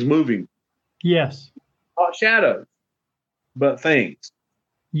things moving. Yes. not shadows, but things.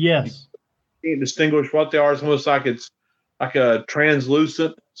 Yes. You can't distinguish what they are. It's almost like it's like a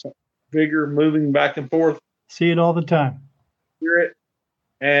translucent figure moving back and forth. See it all the time. Hear it.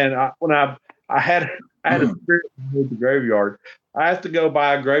 And when I had a spirit in the graveyard, I have to go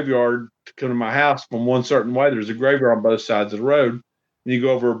by a graveyard to come to my house from one certain way. There's a graveyard on both sides of the road, and you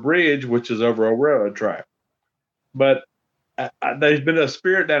go over a bridge, which is over a railroad track. But there's been a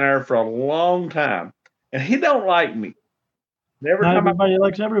spirit down there for a long time, and he don't like me. Every Not time everybody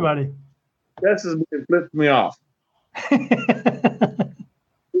likes everybody. Messes me and flips me off.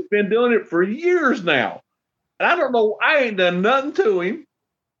 He's been doing it for years now. And I don't know, I ain't done nothing to him.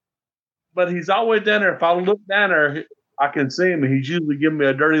 But he's always down there. If I look down there, I can see him, and he's usually giving me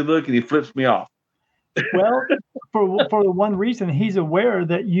a dirty look, and he flips me off. Well, for the one reason, he's aware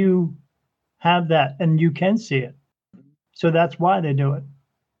that you have that and you can see it. So that's why they do it.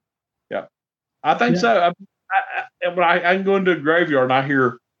 Yeah. I think so. When I can go into a graveyard and I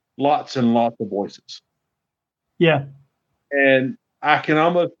hear lots and lots of voices. Yeah. And I can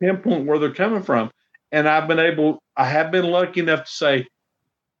almost pinpoint where they're coming from. And I have been lucky enough to say,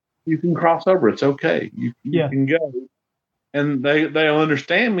 you can cross over. It's okay. You can go. And they'll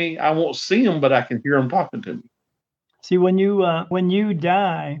understand me. I won't see them, but I can hear them talking to me. See, when you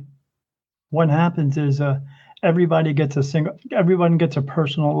die, what happens is everyone gets a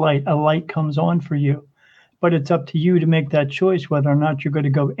personal light. A light comes on for you. But it's up to you to make that choice whether or not you're going to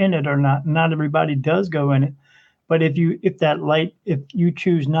go in it or not. Not everybody does go in it. But if you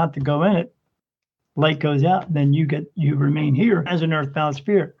choose not to go in it, light goes out, then you remain here as an earthbound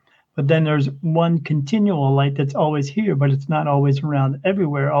spirit. But then there's one continual light that's always here, but it's not always around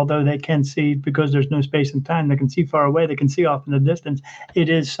everywhere. Although they can see, because there's no space and time, they can see far away, they can see off in the distance. It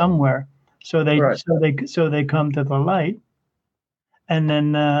is somewhere. So they come to the light, and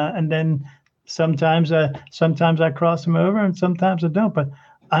then sometimes I cross them over, and sometimes I don't. But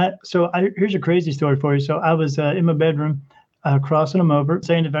here's a crazy story for you. So I was in my bedroom, crossing them over,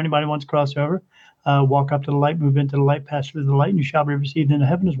 saying if anybody wants to cross over, walk up to the light, move into the light, pass through the light, and you shall be received into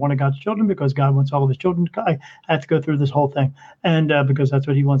heaven as one of God's children, because God wants all of his children to come. I have to go through this whole thing, and because that's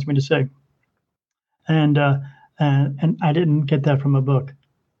what he wants me to say. And I didn't get that from a book.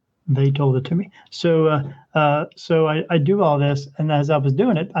 They told it to me. So I do all this, and as I was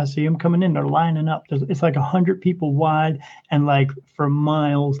doing it, I see them coming in. They're lining up. It's like 100 people wide and like for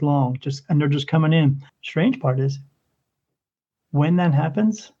miles long. And they're just coming in. Strange part is, when that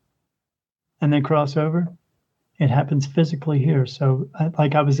happens, and they cross over, it happens physically here. So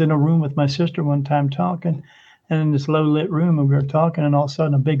I was in a room with my sister one time talking, and in this low lit room, and we were talking, and all of a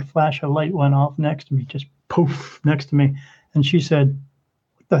sudden a big flash of light went off next to me, just poof, next to me. And she said,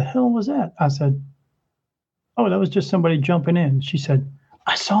 "What the hell was that?" I said, "Oh, that was just somebody jumping in." She said,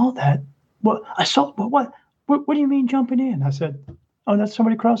 "I saw that." What do you mean jumping in? I said, "Oh, that's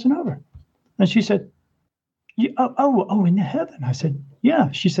somebody crossing over." And she said, in heaven. I said,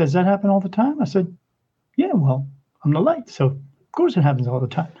 "Yeah." She says, "That happen all the time?" I said, "Yeah, well, I'm the light, so of course it happens all the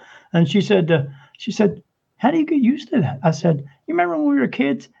time." And she said, "How do you get used to that?" I said, "You remember when we were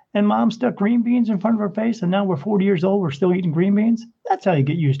kids and mom stuck green beans in front of our face, and now we're 40 years old, we're still eating green beans?" That's how you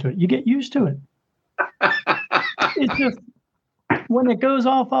get used to it. You get used to it. It's just, when it goes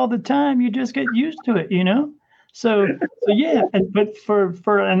off all the time, you just get used to it, you know? So yeah. But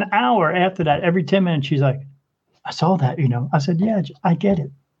for an hour after that, every 10 minutes, she's like, "I saw that, you know." I said, "Yeah, I get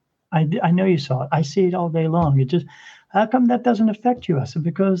it. I know you saw it. I see it all day long. It just, how come that doesn't affect you?" I said,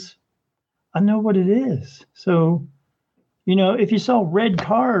 "Because I know what it is." So, you know, if you saw red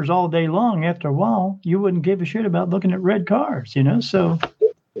cars all day long, after a while, you wouldn't give a shit about looking at red cars, you know? So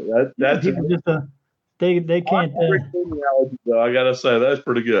that's people just, they can't. I gotta say, that's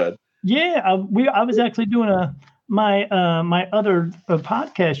pretty good. Yeah, I was actually doing my other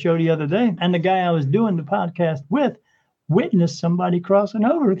podcast show the other day, and the guy I was doing the podcast with witnessed somebody crossing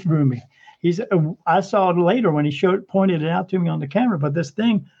over through me. I saw it later when he pointed it out to me on the camera, but this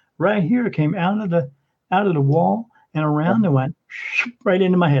thing right here came out of the wall and around and went right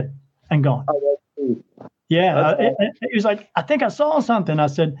into my head and gone. Oh, that's cool. Yeah, it was like, "I think I saw something." I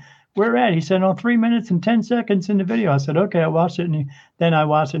said, "Where at?" He said, "Oh, 3 minutes and 10 seconds in the video." I said, "Okay." I watched it, and I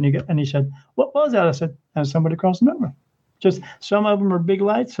watched it, and he said, "What was that?" I said, "That was somebody crossing over." Just, some of them are big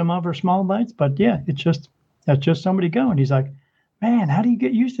lights, some of them are small lights, but yeah, that's just somebody going. He's like, "Man, how do you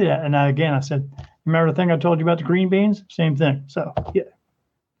get used to that?" And I said, "Remember the thing I told you about the green beans? Same thing." So yeah.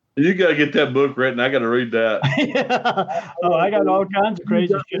 You got to get that book written. I got to read that. Yeah. Oh, I got all kinds of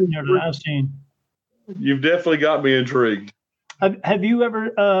crazy shit in there that I've seen. You've definitely got me intrigued. Have you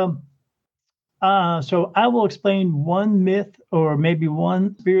ever? So I will explain one myth or maybe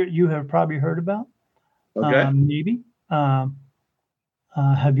one spirit you have probably heard about. Okay. Maybe.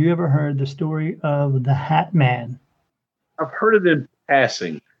 Have you ever heard the story of the Hat Man? I've heard it in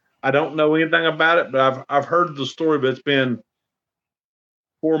passing. I don't know anything about it, but I've heard the story, but it's been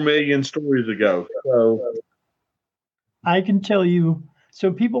 4 million stories ago. So I can tell you.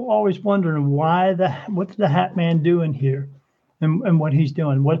 So people always wondering what's the Hat Man doing here, and what he's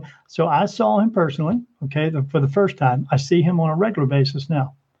doing. So I saw him personally. Okay, for the first time. I see him on a regular basis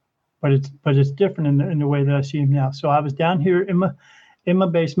now, but it's different in the way that I see him now. So I was down here in my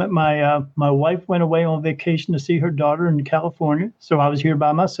basement. My wife went away on vacation to see her daughter in California, so I was here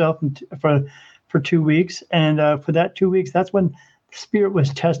by myself for 2 weeks. And for that 2 weeks, that's when Spirit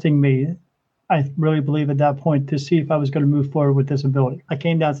was testing me. I really believe at that point to see if I was going to move forward with this ability. I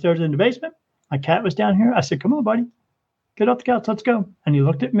came downstairs in the basement. My cat was down here. I said, "Come on, buddy, get off the couch. Let's go." And he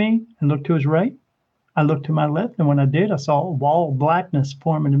looked at me and looked to his right. I looked to my left, and when I did, I saw a wall of blackness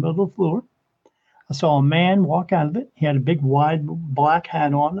form in the middle of the floor. I saw a man walk out of it. He had a big, wide black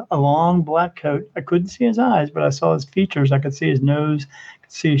hat on, a long black coat. I couldn't see his eyes, but I saw his features. I could see his nose,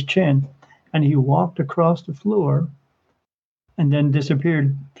 could see his chin. And he walked across the floor and then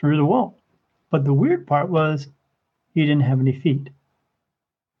disappeared through the wall. But the weird part was he didn't have any feet.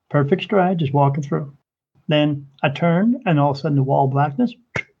 Perfect stride, just walking through. Then I turned, and all of a sudden the wall of blackness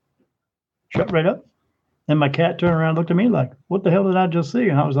shut right up. Then my cat turned around and looked at me like, "What the hell did I just see?"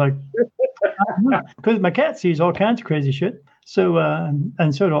 And I was like, because my cat sees all kinds of crazy shit. So,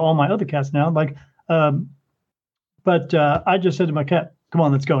 and so do all my other cats now. But I just said to my cat, "Come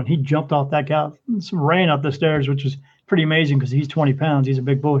on, let's go." And he jumped off that couch, ran up the stairs, which was pretty amazing because he's 20 pounds. He's a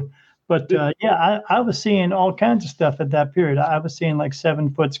big boy. But I was seeing all kinds of stuff at that period. I was seeing like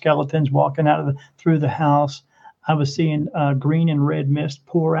 7-foot skeletons walking through the house. I was seeing green and red mist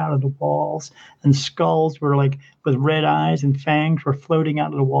pour out of the walls, and skulls were like with red eyes and fangs were floating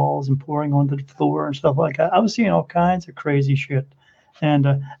out of the walls and pouring onto the floor and stuff like that. I was seeing all kinds of crazy shit, and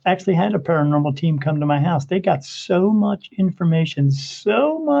actually had a paranormal team come to my house. They got so much information.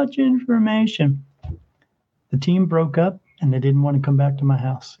 The team broke up and they didn't want to come back to my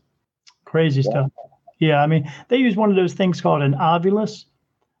house. Crazy stuff. Yeah, I mean, they use one of those things called an ovulus,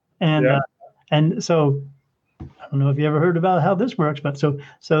 and so I don't know if you ever heard about how this works, but so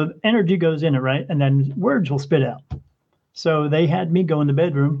energy goes in it, right, and then words will spit out. So they had me go in the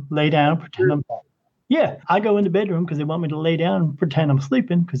bedroom, lay down, pretend I go in the bedroom because they want me to lay down and pretend I'm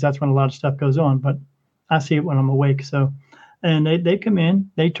sleeping because that's when a lot of stuff goes on, but I see it when I'm awake. So, and they come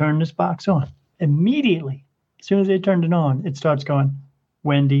in, they turn this box on immediately. As soon as they turned it on, it starts going,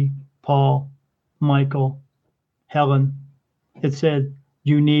 Wendy, Paul, Michael, Helen. It said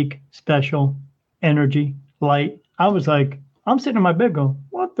unique, special, energy, light. I was like, I'm sitting in my bed going,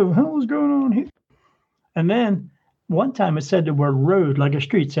 what the hell is going on here? And then one time it said the word road, like a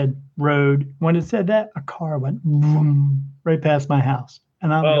street said road. When it said that, a car went vroom, right past my house.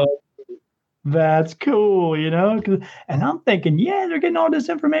 And I'm going, that's cool, you know? And I'm thinking, yeah, they're getting all this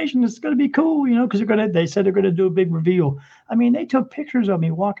information. It's going to be cool, you know, because they said they're going to do a big reveal. I mean, they took pictures of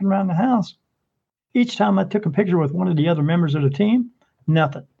me walking around the house. Each time I took a picture with one of the other members of the team,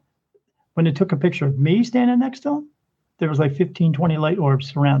 nothing. When they took a picture of me standing next to them, there was like 15, 20 light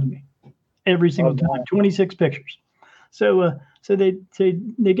orbs surrounding me. Every single time, 26 pictures. So they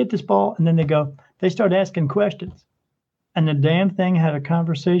get this ball, and then they start asking questions. And the damn thing had a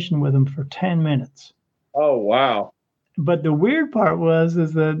conversation with them for 10 minutes. Oh, wow. But the weird part is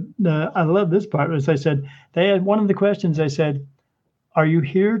that I love this part. As I said, they had one of the questions, they said, "Are you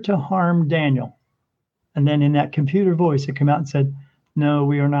here to harm Daniel?" And then in that computer voice, it came out and said, "No,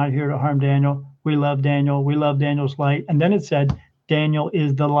 we are not here to harm Daniel. We love Daniel. We love Daniel's light." And then it said, "Daniel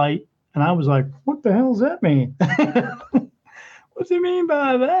is the light." And I was like, what the hell does that mean? What's it mean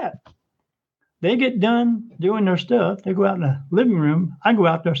by that? They get done doing their stuff. They go out in the living room. I go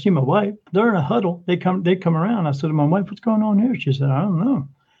out there, see my wife. They're in a huddle. They come around. I said to my wife, "What's going on here?" She said, "I don't know."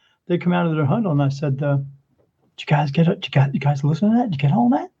 They come out of their huddle, and I said, "Did you guys get it? You guys listen to that? Did you get all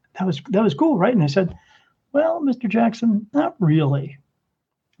that? That was cool, right?" And they said, "Well, Mr. Jackson, not really."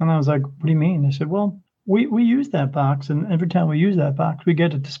 And I was like, "What do you mean?" They said, "Well, we use that box, and every time we use that box, we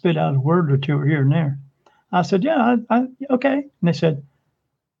get it to spit out a word or two here and there." I said, "Yeah, okay." And they said,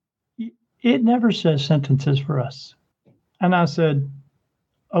 "It never says sentences for us." And I said,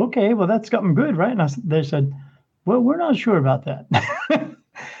 "Okay, well, that's something good, right?" And they said, "Well, we're not sure about that."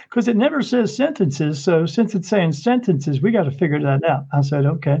 Because it never says sentences. So since it's saying sentences, we got to figure that out. I said,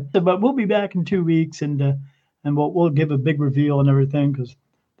 "Okay." But we'll be back in 2 weeks, and we'll give a big reveal and everything, because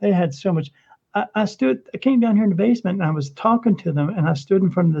they had so much. I came down here in the basement, and I was talking to them, and I stood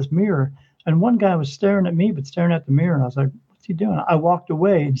in front of this mirror, and one guy was staring at me, but staring at the mirror. And I was like, what What's he doing? I walked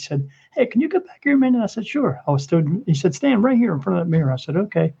away and he said, hey, can you get back here a minute? I said, sure. He said, stand right here in front of that mirror. I said,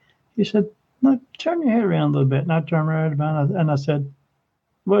 okay. He said, no, turn your head around a little bit. And I turned right around. And I said,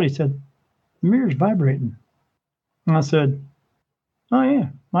 what? He said, the mirror's vibrating. And I said, oh, yeah,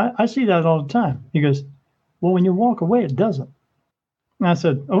 I see that all the time. He goes, well, when you walk away, it doesn't. And I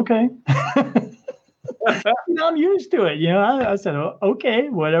said, okay. I'm used to it. I said, oh, okay,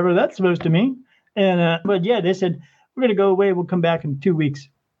 whatever that's supposed to mean. And but yeah, they said, we're going to go away. We'll come back in 2 weeks.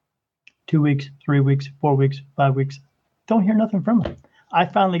 2 weeks, 3 weeks, 4 weeks, 5 weeks. Don't hear nothing from him. I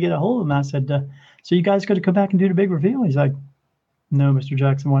finally get a hold of him. I said, so you guys got to come back and do the big reveal? He's like, no, Mr.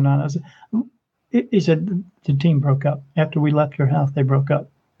 Jackson, why not? I said, he said, the team broke up. After we left your house, they broke up.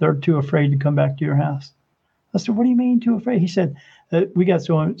 They're too afraid to come back to your house. I said, what do you mean too afraid? He said, we got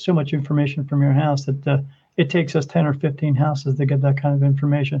so much information from your house that it takes us 10 or 15 houses to get that kind of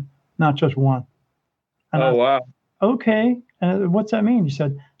information, not just one. And wow. Okay. And what's that mean? He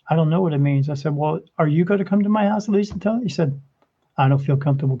said, I don't know what it means. I said, well, are you going to come to my house at least and tell? He said, I don't feel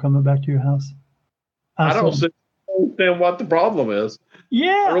comfortable coming back to your house. I don't understand what the problem is.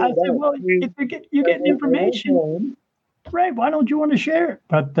 Yeah. I said, well, if you get information, right, why don't you want to share it?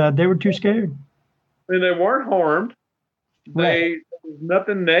 But they were too scared. I mean, they weren't harmed.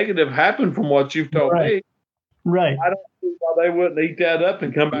 Nothing negative happened from what you've told me. Right. I don't see why they wouldn't eat that up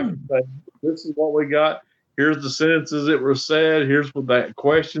and come back and say, this is what we got. Here's the sentences that were said. Here's what the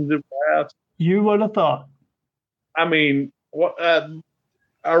questions that were asked. You would have thought. I mean, what?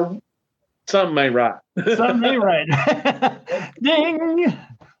 Something ain't right. Something ain't right. Ding.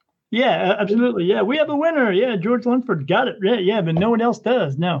 Yeah, absolutely. Yeah, we have a winner. Yeah, George Lunsford got it. Yeah, but no one else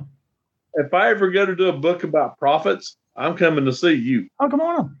does. No. If I ever go to do a book about prophets, I'm coming to see you. Oh, come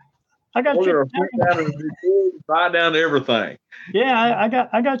on. I got shit to tell you. Buy down everything. Yeah,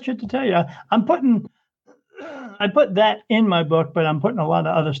 I got shit to tell you. I put that in my book, but I'm putting a lot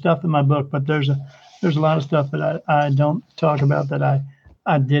of other stuff in my book. But there's a lot of stuff that I don't talk about that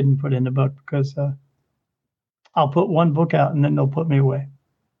I didn't put in the book because I'll put one book out and then they'll put me away.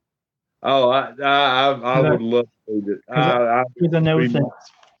 Oh, I would love to read it. I know things.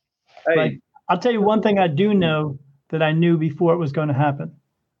 Hey, like, I'll tell you one thing I do know that I knew before it was going to happen,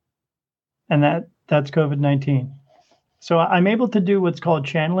 and that's COVID-19. So I'm able to do what's called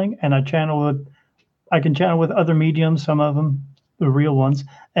channeling, and I can channel with other mediums, some of them, the real ones,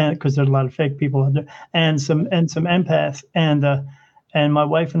 and because there's a lot of fake people out there, and some empaths, and my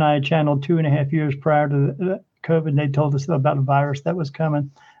wife and I had channeled 2.5 years prior to the COVID. And they told us about a virus that was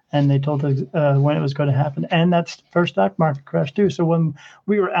coming. And they told us when it was going to happen, and that's the first stock market crash too. So when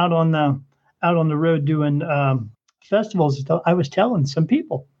we were out on the road doing festivals and stuff, I was telling some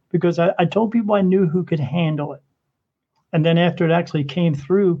people because I told people I knew who could handle it. And then after it actually came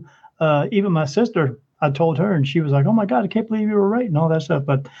through, even my sister, I told her, and she was like, "Oh my God, I can't believe you were right," and all that stuff.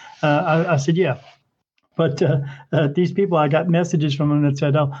 But I said, "Yeah." But these people, I got messages from them that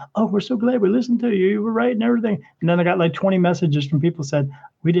said, "Oh, we're so glad we listened to you. You were right and everything." And then I got like 20 messages from people said,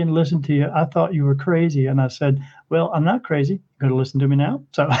 "We didn't listen to you. I thought you were crazy." And I said, "Well, I'm not crazy. You're going to listen to me now."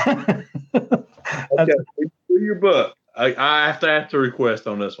 So, okay, do your book. I have to ask a request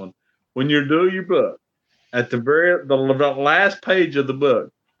on this one. When you're doing your book, at the last page of the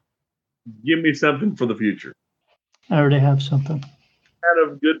book, give me something for the future. I already have something. Kind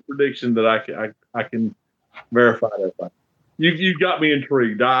of good prediction that I can verify that. You got me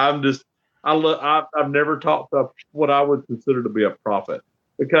intrigued. I've never talked about what I would consider to be a prophet,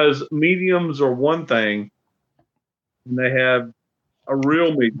 because mediums are one thing, and they have a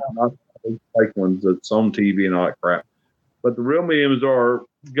real medium, not fake ones that's on TV and all that crap. But the real mediums are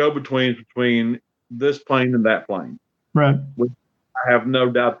go-betweens between this plane and that plane. Right. Which I have no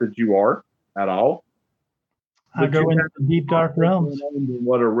doubt that you are at all. I go into the deep, dark realms.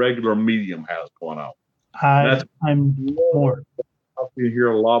 What a regular medium has going on. I'm more. You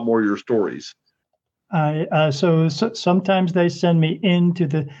hear a lot more of your stories. So sometimes they send me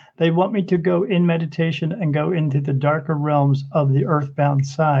they want me to go in meditation and go into the darker realms of the earthbound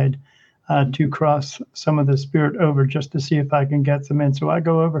side to cross some of the spirit over just to see if I can get them in. So I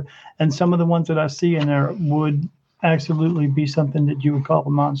go over, and some of the ones that I see in there would absolutely be something that you would call a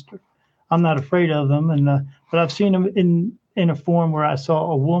monster. I'm not afraid of them, but I've seen them in a form where I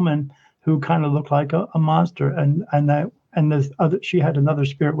saw a woman who kind of looked like a monster, and she had another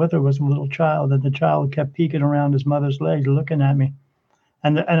spirit with her, was a little child, and the child kept peeking around his mother's legs, looking at me,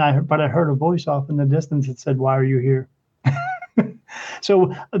 I heard a voice off in the distance that said, "Why are you here?"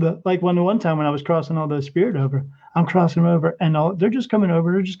 So, like one time when I was crossing all the spirit over, I'm crossing over, and they're just coming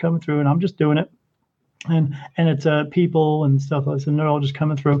over, they're just coming through, and I'm just doing it, and it's people and stuff like this, and they're all just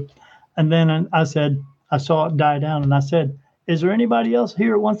coming through. And then I saw it die down, and I said, is there anybody else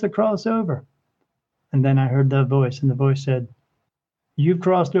here who wants to cross over? And then I heard that voice, and the voice said, you've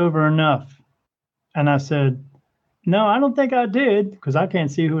crossed over enough. And I said, no, I don't think I did, because I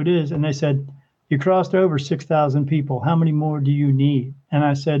can't see who it is. And they said, you crossed over 6,000 people. How many more do you need? And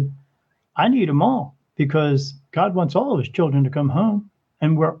I said, I need them all, because God wants all of his children to come home.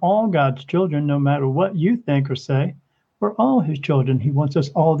 And we're all God's children, no matter what you think or say. We're all his children. He wants us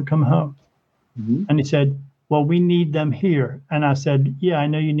all to come home. Mm-hmm. And he said, well, we need them here. And I said, yeah, I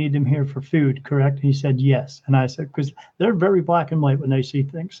know you need them here for food, correct? And he said, yes. And I said, because they're very black and white when they see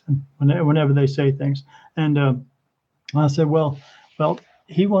things, and whenever they say things. And I said, well,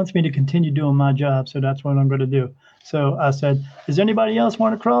 he wants me to continue doing my job, so that's what I'm going to do. So I said, does anybody else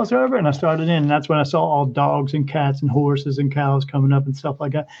want to cross over? And I started in, and that's when I saw all dogs and cats and horses and cows coming up and stuff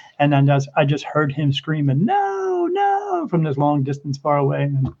like that. And then I just heard him screaming, no, no, from this long distance far away.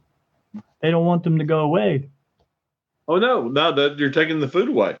 And they don't want them to go away. Oh, no, you're taking the food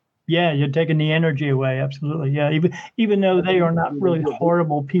away. Yeah, you're taking the energy away. Absolutely. Yeah, even though they are not really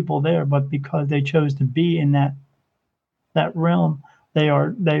horrible people there, but because they chose to be in that realm, they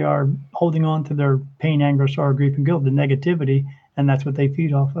are holding on to their pain, anger, sorrow, grief, and guilt, the negativity, and that's what they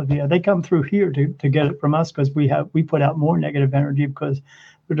feed off of. Yeah, they come through here to get it from us, because we put out more negative energy, because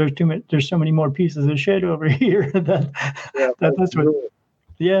there's so many more pieces of shit over here that's what.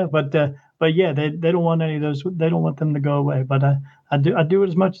 Yeah, but yeah, they don't want any of those. They don't want them to go away. But I do it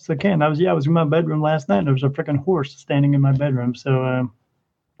as much as I can. I was in my bedroom last night, and there was a freaking horse standing in my bedroom. So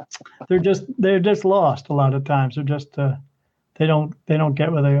they're just lost a lot of times. They're just they don't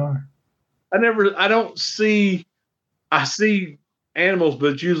get where they are. I see animals,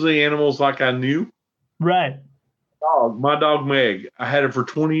 but it's usually animals like I knew. Right. My dog Meg. I had her for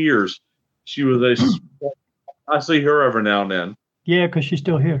 20 years. She was I see her every now and then. Yeah, because she's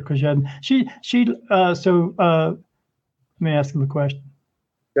still here. Because let me ask him a question.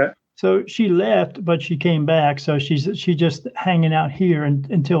 Okay. So she left, but she came back. So she's just hanging out here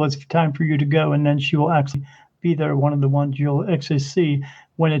until it's time for you to go, and then she will actually be there. One of the ones you'll actually see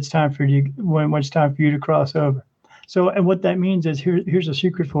when it's time for you to cross over. So, and what that means is here's a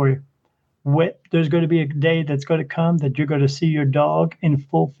secret for you. There's going to be a day that's going to come that you're going to see your dog in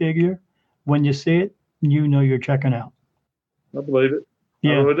full figure. When you see it, you know you're checking out. I believe it.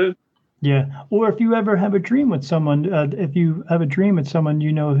 Yeah. I really do. Yeah. Or if you ever have a dream with someone,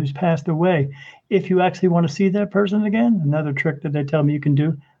 you know who's passed away, if you actually want to see that person again, another trick that they tell me you can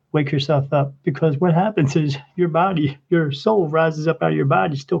do, wake yourself up. Because what happens is your soul rises up out of your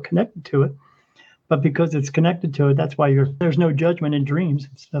body, still connected to it. But because it's connected to it, that's why there's no judgment in dreams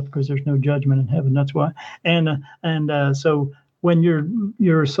and stuff, because there's no judgment in heaven. That's why. And so when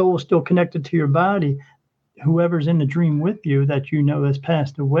your soul is still connected to your body, whoever's in the dream with you that you know has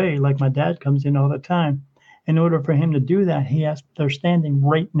passed away, like my dad comes in all the time, in order for him to do that, they're standing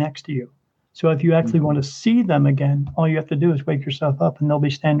right next to you. So if you actually want to see them again, all you have to do is wake yourself up, and they'll be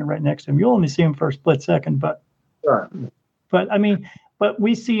standing right next to them. You'll only see them for a split second, but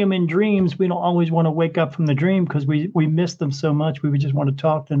we see them in dreams. We don't always want to wake up from the dream because we miss them so much. We would just want to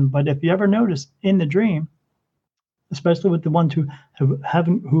talk to them. But if you ever notice in the dream, especially with the ones who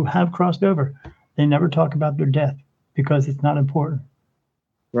have crossed over, they never talk about their death because it's not important.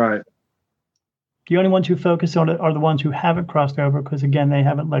 Right. The only ones who focus on it are the ones who haven't crossed over, because again, they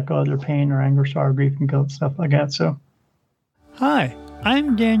haven't let go of their pain or anger, sorrow, grief, and guilt, stuff like that. So, hi,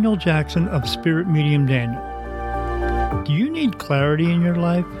 I'm Daniel Jackson of Spirit Medium Daniel. Do you need clarity in your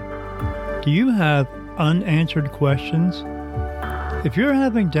life? Do you have unanswered questions? If you're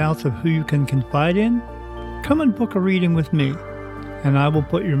having doubts of who you can confide in, come and book a reading with me, and I will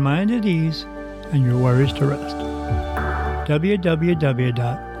put your mind at ease and your worries to rest.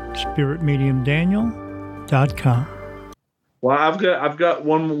 www.spiritmediumdaniel.com. Well, I've got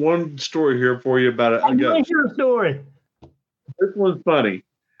one story here for you about it. I want to hear a story. This one's funny.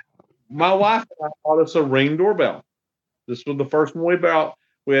 My wife and I bought us a Ring doorbell. This was the first one we bought.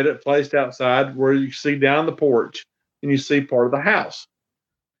 We had it placed outside where you see down the porch and you see part of the house.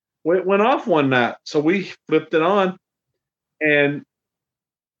 Well, it went off one night, so we flipped it on, and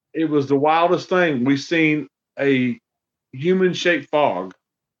it was the wildest thing. We seen a human-shaped fog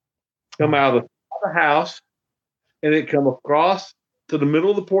come out of the house, and it come across to the middle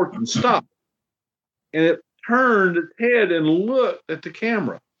of the porch and stopped. And it turned its head and looked at the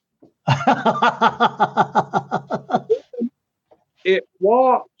camera. It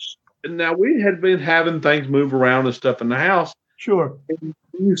walked. Now, we had been having things move around and stuff in the house. Sure. And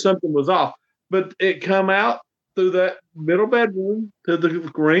we knew something was off. But it come out through that middle bedroom to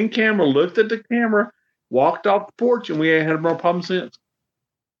the Ring camera, looked at the camera, walked off the porch, and we ain't had no problem since.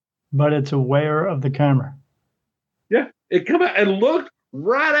 But it's aware of the camera. Yeah. It come out and looked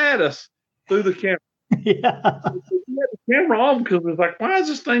right at us through the camera. Yeah. We had the camera on because it was like, why is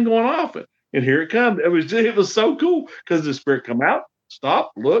this thing going off? And here it comes. It was so cool because the spirit come out,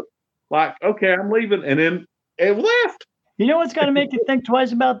 stop, look, like, okay, I'm leaving, and then it left. You know what's got to make you think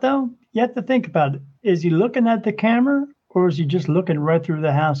twice about, though? You have to think about it. Is he looking at the camera, or is he just looking right through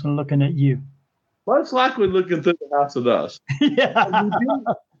the house and looking at you? Most likely looking through the house at us. Yeah.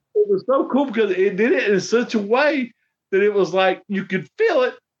 It was so cool because it did it in such a way that it was like you could feel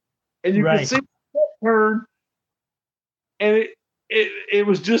it and you could see it turn. And it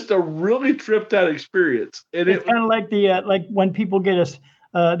was just a really tripped out experience. And it's kind of like like when people get us,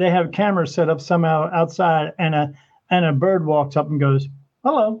 they have cameras set up somehow outside, and a bird walks up and goes,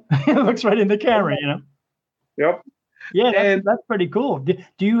 "Hello." It looks right in the camera, you know. Yep. Yeah, that's pretty cool. Do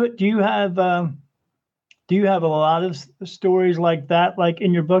you have a lot of stories like that, like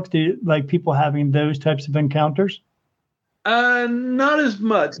in your books? Do you, like people having those types of encounters? Not as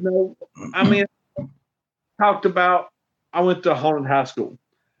much. No, I mean, I went to haunted high school,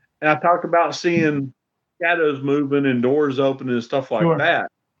 and I talked about seeing shadows moving and doors open and stuff like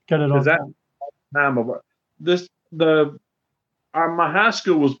that. Got it all. That time of my high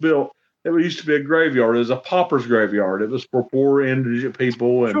school was built. It used to be a graveyard. It was a pauper's graveyard. It was for poor indigent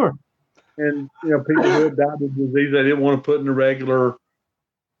people and people who had died of disease they didn't want to put in the regular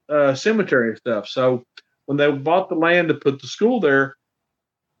cemetery and stuff. So when they bought the land to put the school there,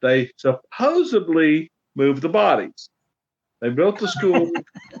 they supposedly moved the bodies. They built the school,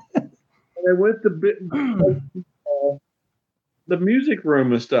 and they went to the music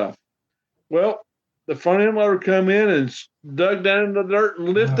room and stuff. Well, the front end loader come in and dug down in the dirt and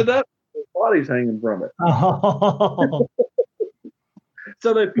lifted up. The bodies hanging from it. Oh.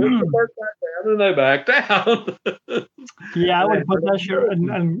 So they put the dirt back down and they backed out. Yeah, I would put that shit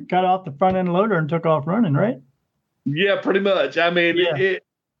and got off the front end loader and took off running, right? Yeah, pretty much. I mean, it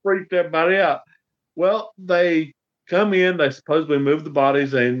freaked everybody out. Well, they come in, they supposedly moved the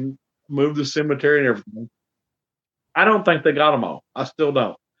bodies and moved the cemetery and everything. I don't think they got them all. I still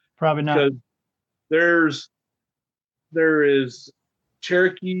don't. Probably not. Because there is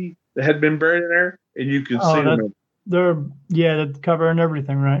Cherokee that had been buried in there, and you can see them. The cover and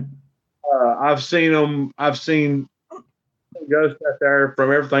everything, right? I've seen them. I've seen ghosts out there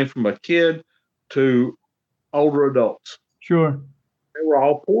from everything from a kid to older adults. Sure. They were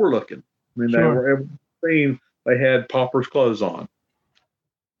all poor looking. I mean, they had paupers' clothes on.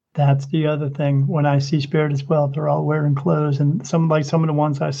 That's the other thing. When I see spirit as well, they're all wearing clothes, and some of the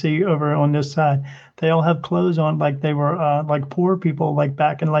ones I see over on this side, they all have clothes on like they were like poor people, like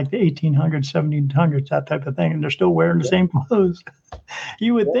back in like the 1800s, 1700s, that type of thing, and they're still wearing the same clothes.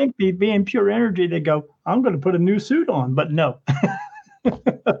 You would think being pure energy, they go, "I'm going to put a new suit on," but no. Well,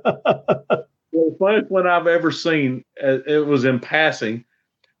 the funniest one I've ever seen, it was in passing,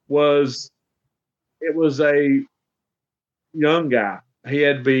 it was a young guy. He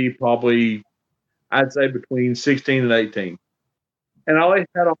had to be probably, I'd say, between 16 and 18. And all he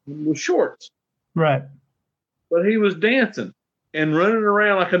had on was shorts. Right. But he was dancing and running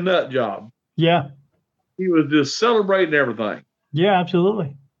around like a nut job. Yeah. He was just celebrating everything. Yeah,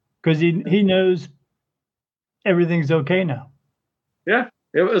 absolutely. Because he knows everything's okay now. Yeah.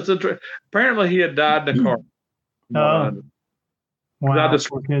 It was apparently he had died in a car. Oh. Wow.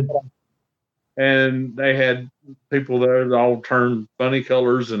 Poor kid. And they had people there that all turned funny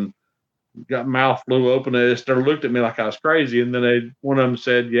colors and got mouth flew open. They just looked at me like I was crazy. And then one of them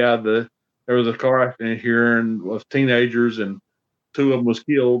said, "Yeah, there was a car accident here and with teenagers, and two of them was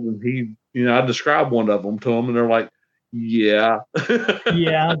killed." And I described one of them to them, and they're like, "Yeah,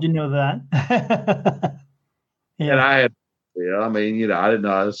 yeah, how'd you know that?" Yeah. And I had, I didn't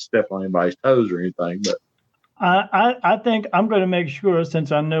know I was step on anybody's toes or anything, but. I think I'm going to make sure,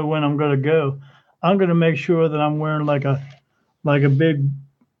 since I know when I'm going to go, I'm going to make sure that I'm wearing like a big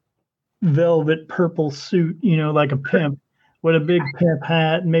velvet purple suit, like a pimp, with a big pimp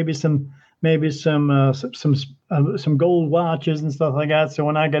hat, and maybe some gold watches and stuff like that. So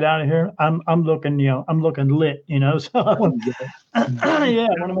when I get out of here, I'm looking lit, So I want to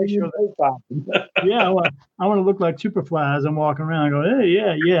make sure that, I want to look like Superfly as I'm walking around. I go,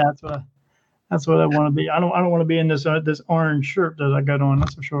 hey, that's what I want to be. I don't want to be in this orange shirt that I got on.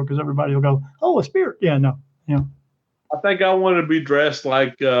 That's for sure, because everybody will go, "Oh, a spirit." Yeah, no. I think I want to be dressed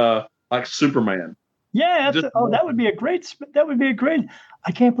like Superman. Yeah, that would be a great.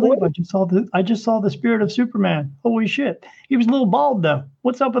 I can't believe I just saw the spirit of Superman. Holy shit! He was a little bald though.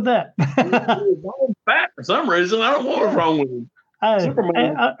 What's up with that? He was fat for some reason. I don't know what's wrong with him.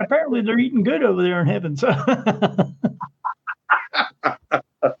 Superman. Apparently, they're eating good over there in heaven. So.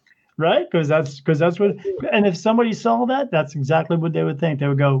 right? Because that's what. And if somebody saw that, that's exactly what they would think. They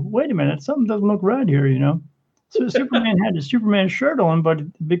would go, "Wait a minute, something doesn't look right here," you know. So Superman had his Superman shirt on, but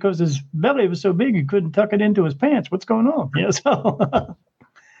because his belly was so big, he couldn't tuck it into his pants. What's going on? You know, so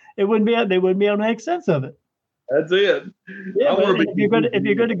they wouldn't be able to make sense of it. That's it. Yeah, if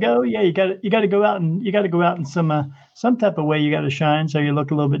you're going to go, yeah, you got to go out in some type of way. You got to shine so you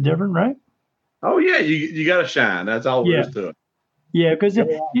look a little bit different, right? Oh yeah, you got to shine. That's all there is to it. Yeah, because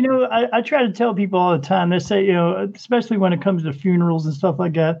you know, I try to tell people all the time. They say, you know, especially when it comes to funerals and stuff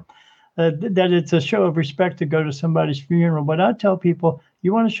like that, that it's a show of respect to go to somebody's funeral. But I tell people,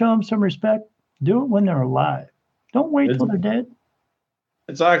 you want to show them some respect, do it when they're alive. Don't wait till they're dead.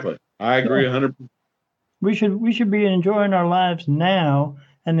 Exactly, I agree 100%. We should be enjoying our lives now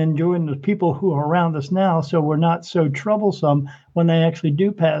and enjoying the people who are around us now, so we're not so troublesome when they actually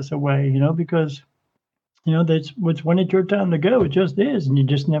do pass away. You know, because you know that's when it's your time to go. It just is, and you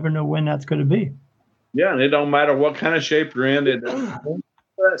just never know when that's going to be. Yeah, and it don't matter what kind of shape you're in.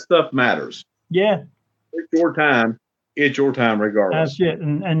 That stuff matters. Yeah, it's your time. It's your time, regardless. That's it,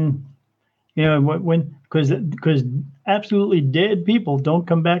 and you know when because absolutely dead people don't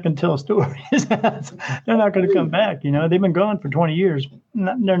come back and tell stories. They're not going to come back. You know, they've been gone for 20 years.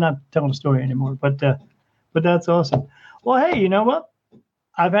 They're not telling a story anymore. But that's awesome. Well, hey, you know what?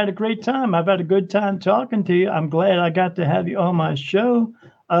 I've had a great time. I've had a good time talking to you. I'm glad I got to have you on my show.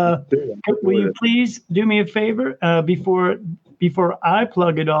 Will you please do me a favor before I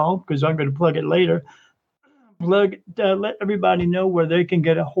plug it all, because I'm going to plug it later. Let everybody know where they can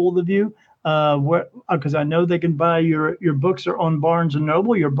get a hold of you. Because I know they can buy your books are on Barnes and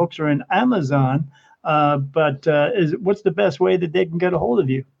Noble. Your books are in Amazon. But what's the best way that they can get a hold of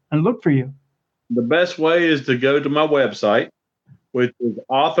you and look for you? The best way is to go to my website, which is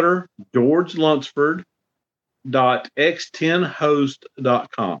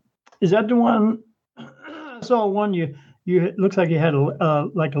authorgeorgellunsford.x10host.com. Is that the one? I saw one you it looks like you had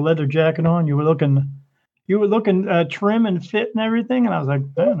like a leather jacket on. You were looking trim and fit and everything, and I was like,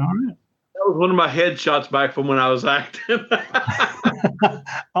 man, all right. That was one of my headshots back from when I was acting.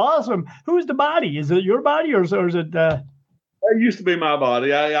 Awesome. Who's the body? Is it your body or is it? It used to be my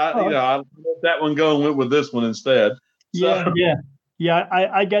body. I let that one go and went with this one instead. So. Yeah.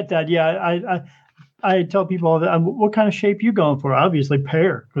 I get that. Yeah, I tell people all that. What kind of shape you going for? Obviously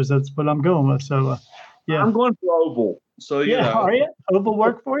pear, because that's what I'm going with. So yeah, I'm going for oval. So you know. Are you? Oval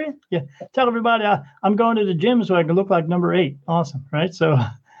work for you? Yeah. Tell everybody I'm going to the gym so I can look like number 8. Awesome, right? So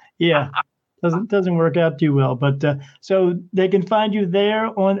yeah. Doesn't work out too well, but so they can find you there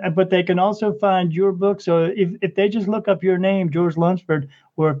but they can also find your book. So if they just look up your name, George Lunsford,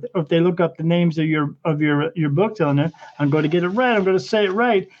 or if they look up the names of your books on there, I'm going to get it right. I'm going to say it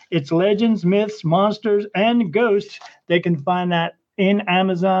right. It's Legends, Myths, Monsters, and Ghosts. They can find that in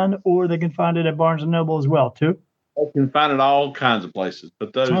Amazon, or they can find it at Barnes and Noble as well too. They can find it all kinds of places,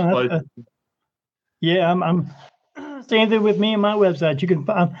 but those places. Yeah, I'm. Same thing with me and my website. You can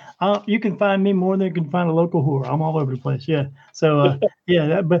find me more than you can find a local whore. I'm all over the place. Yeah. So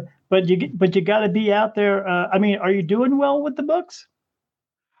yeah, but you got to be out there. I mean, are you doing well with the books?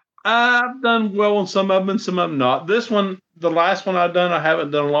 I've done well on some of them and some of them not. This one, the last one I've done, I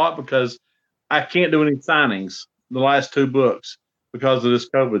haven't done a lot because I can't do any signings. The last 2 books because of this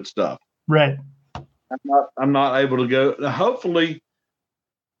COVID stuff. Right. I'm not able to go. Hopefully,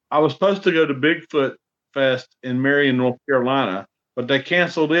 I was supposed to go to Bigfoot Fest in Marion, North Carolina, but they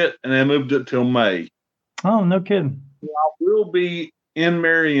canceled it and they moved it till May. Oh, no kidding. I will be in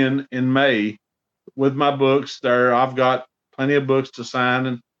Marion in May with my books there. I've got plenty of books to sign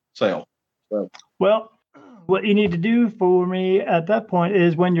and sell. So. Well, what you need to do for me at that point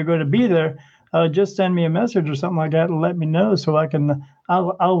is when you're going to be there, just send me a message or something like that and let me know so I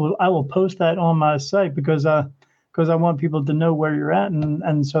will post that on my site because I want people to know where you're at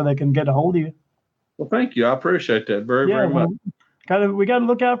and so they can get a hold of you. Well, thank you. I appreciate that very much. We got to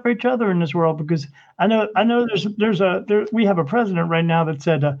look out for each other in this world because I know we have a president right now that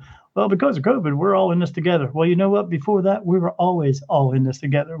said, well, because of COVID, we're all in this together. Well, you know what? Before that, we were always all in this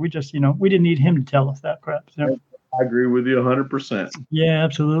together. We just, we didn't need him to tell us that crap. So. I agree with you 100%. Yeah,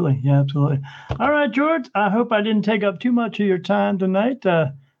 absolutely. All right, George, I hope I didn't take up too much of your time tonight.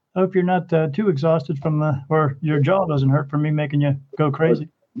 I hope you're not too exhausted or your jaw doesn't hurt from me making you go crazy.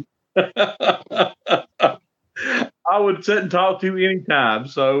 I would sit and talk to you anytime,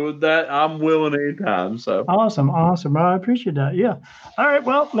 so that I'm willing anytime. So awesome. I appreciate that. Yeah. All right.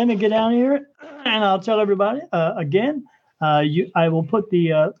 Well, let me get down here, and I'll tell everybody again. I will put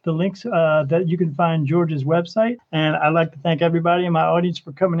the links that you can find George's website, and I'd like to thank everybody in my audience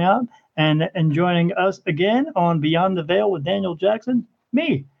for coming out and joining us again on Beyond the Veil with Daniel Jackson.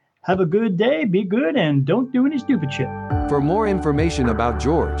 Me, Have a good day, be good, and don't do any stupid shit. For more information about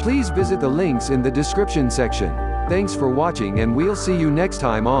George, please visit the links in the description section. Thanks for watching, and we'll see you next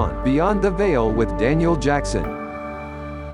time on Beyond the Veil with Daniel Jackson.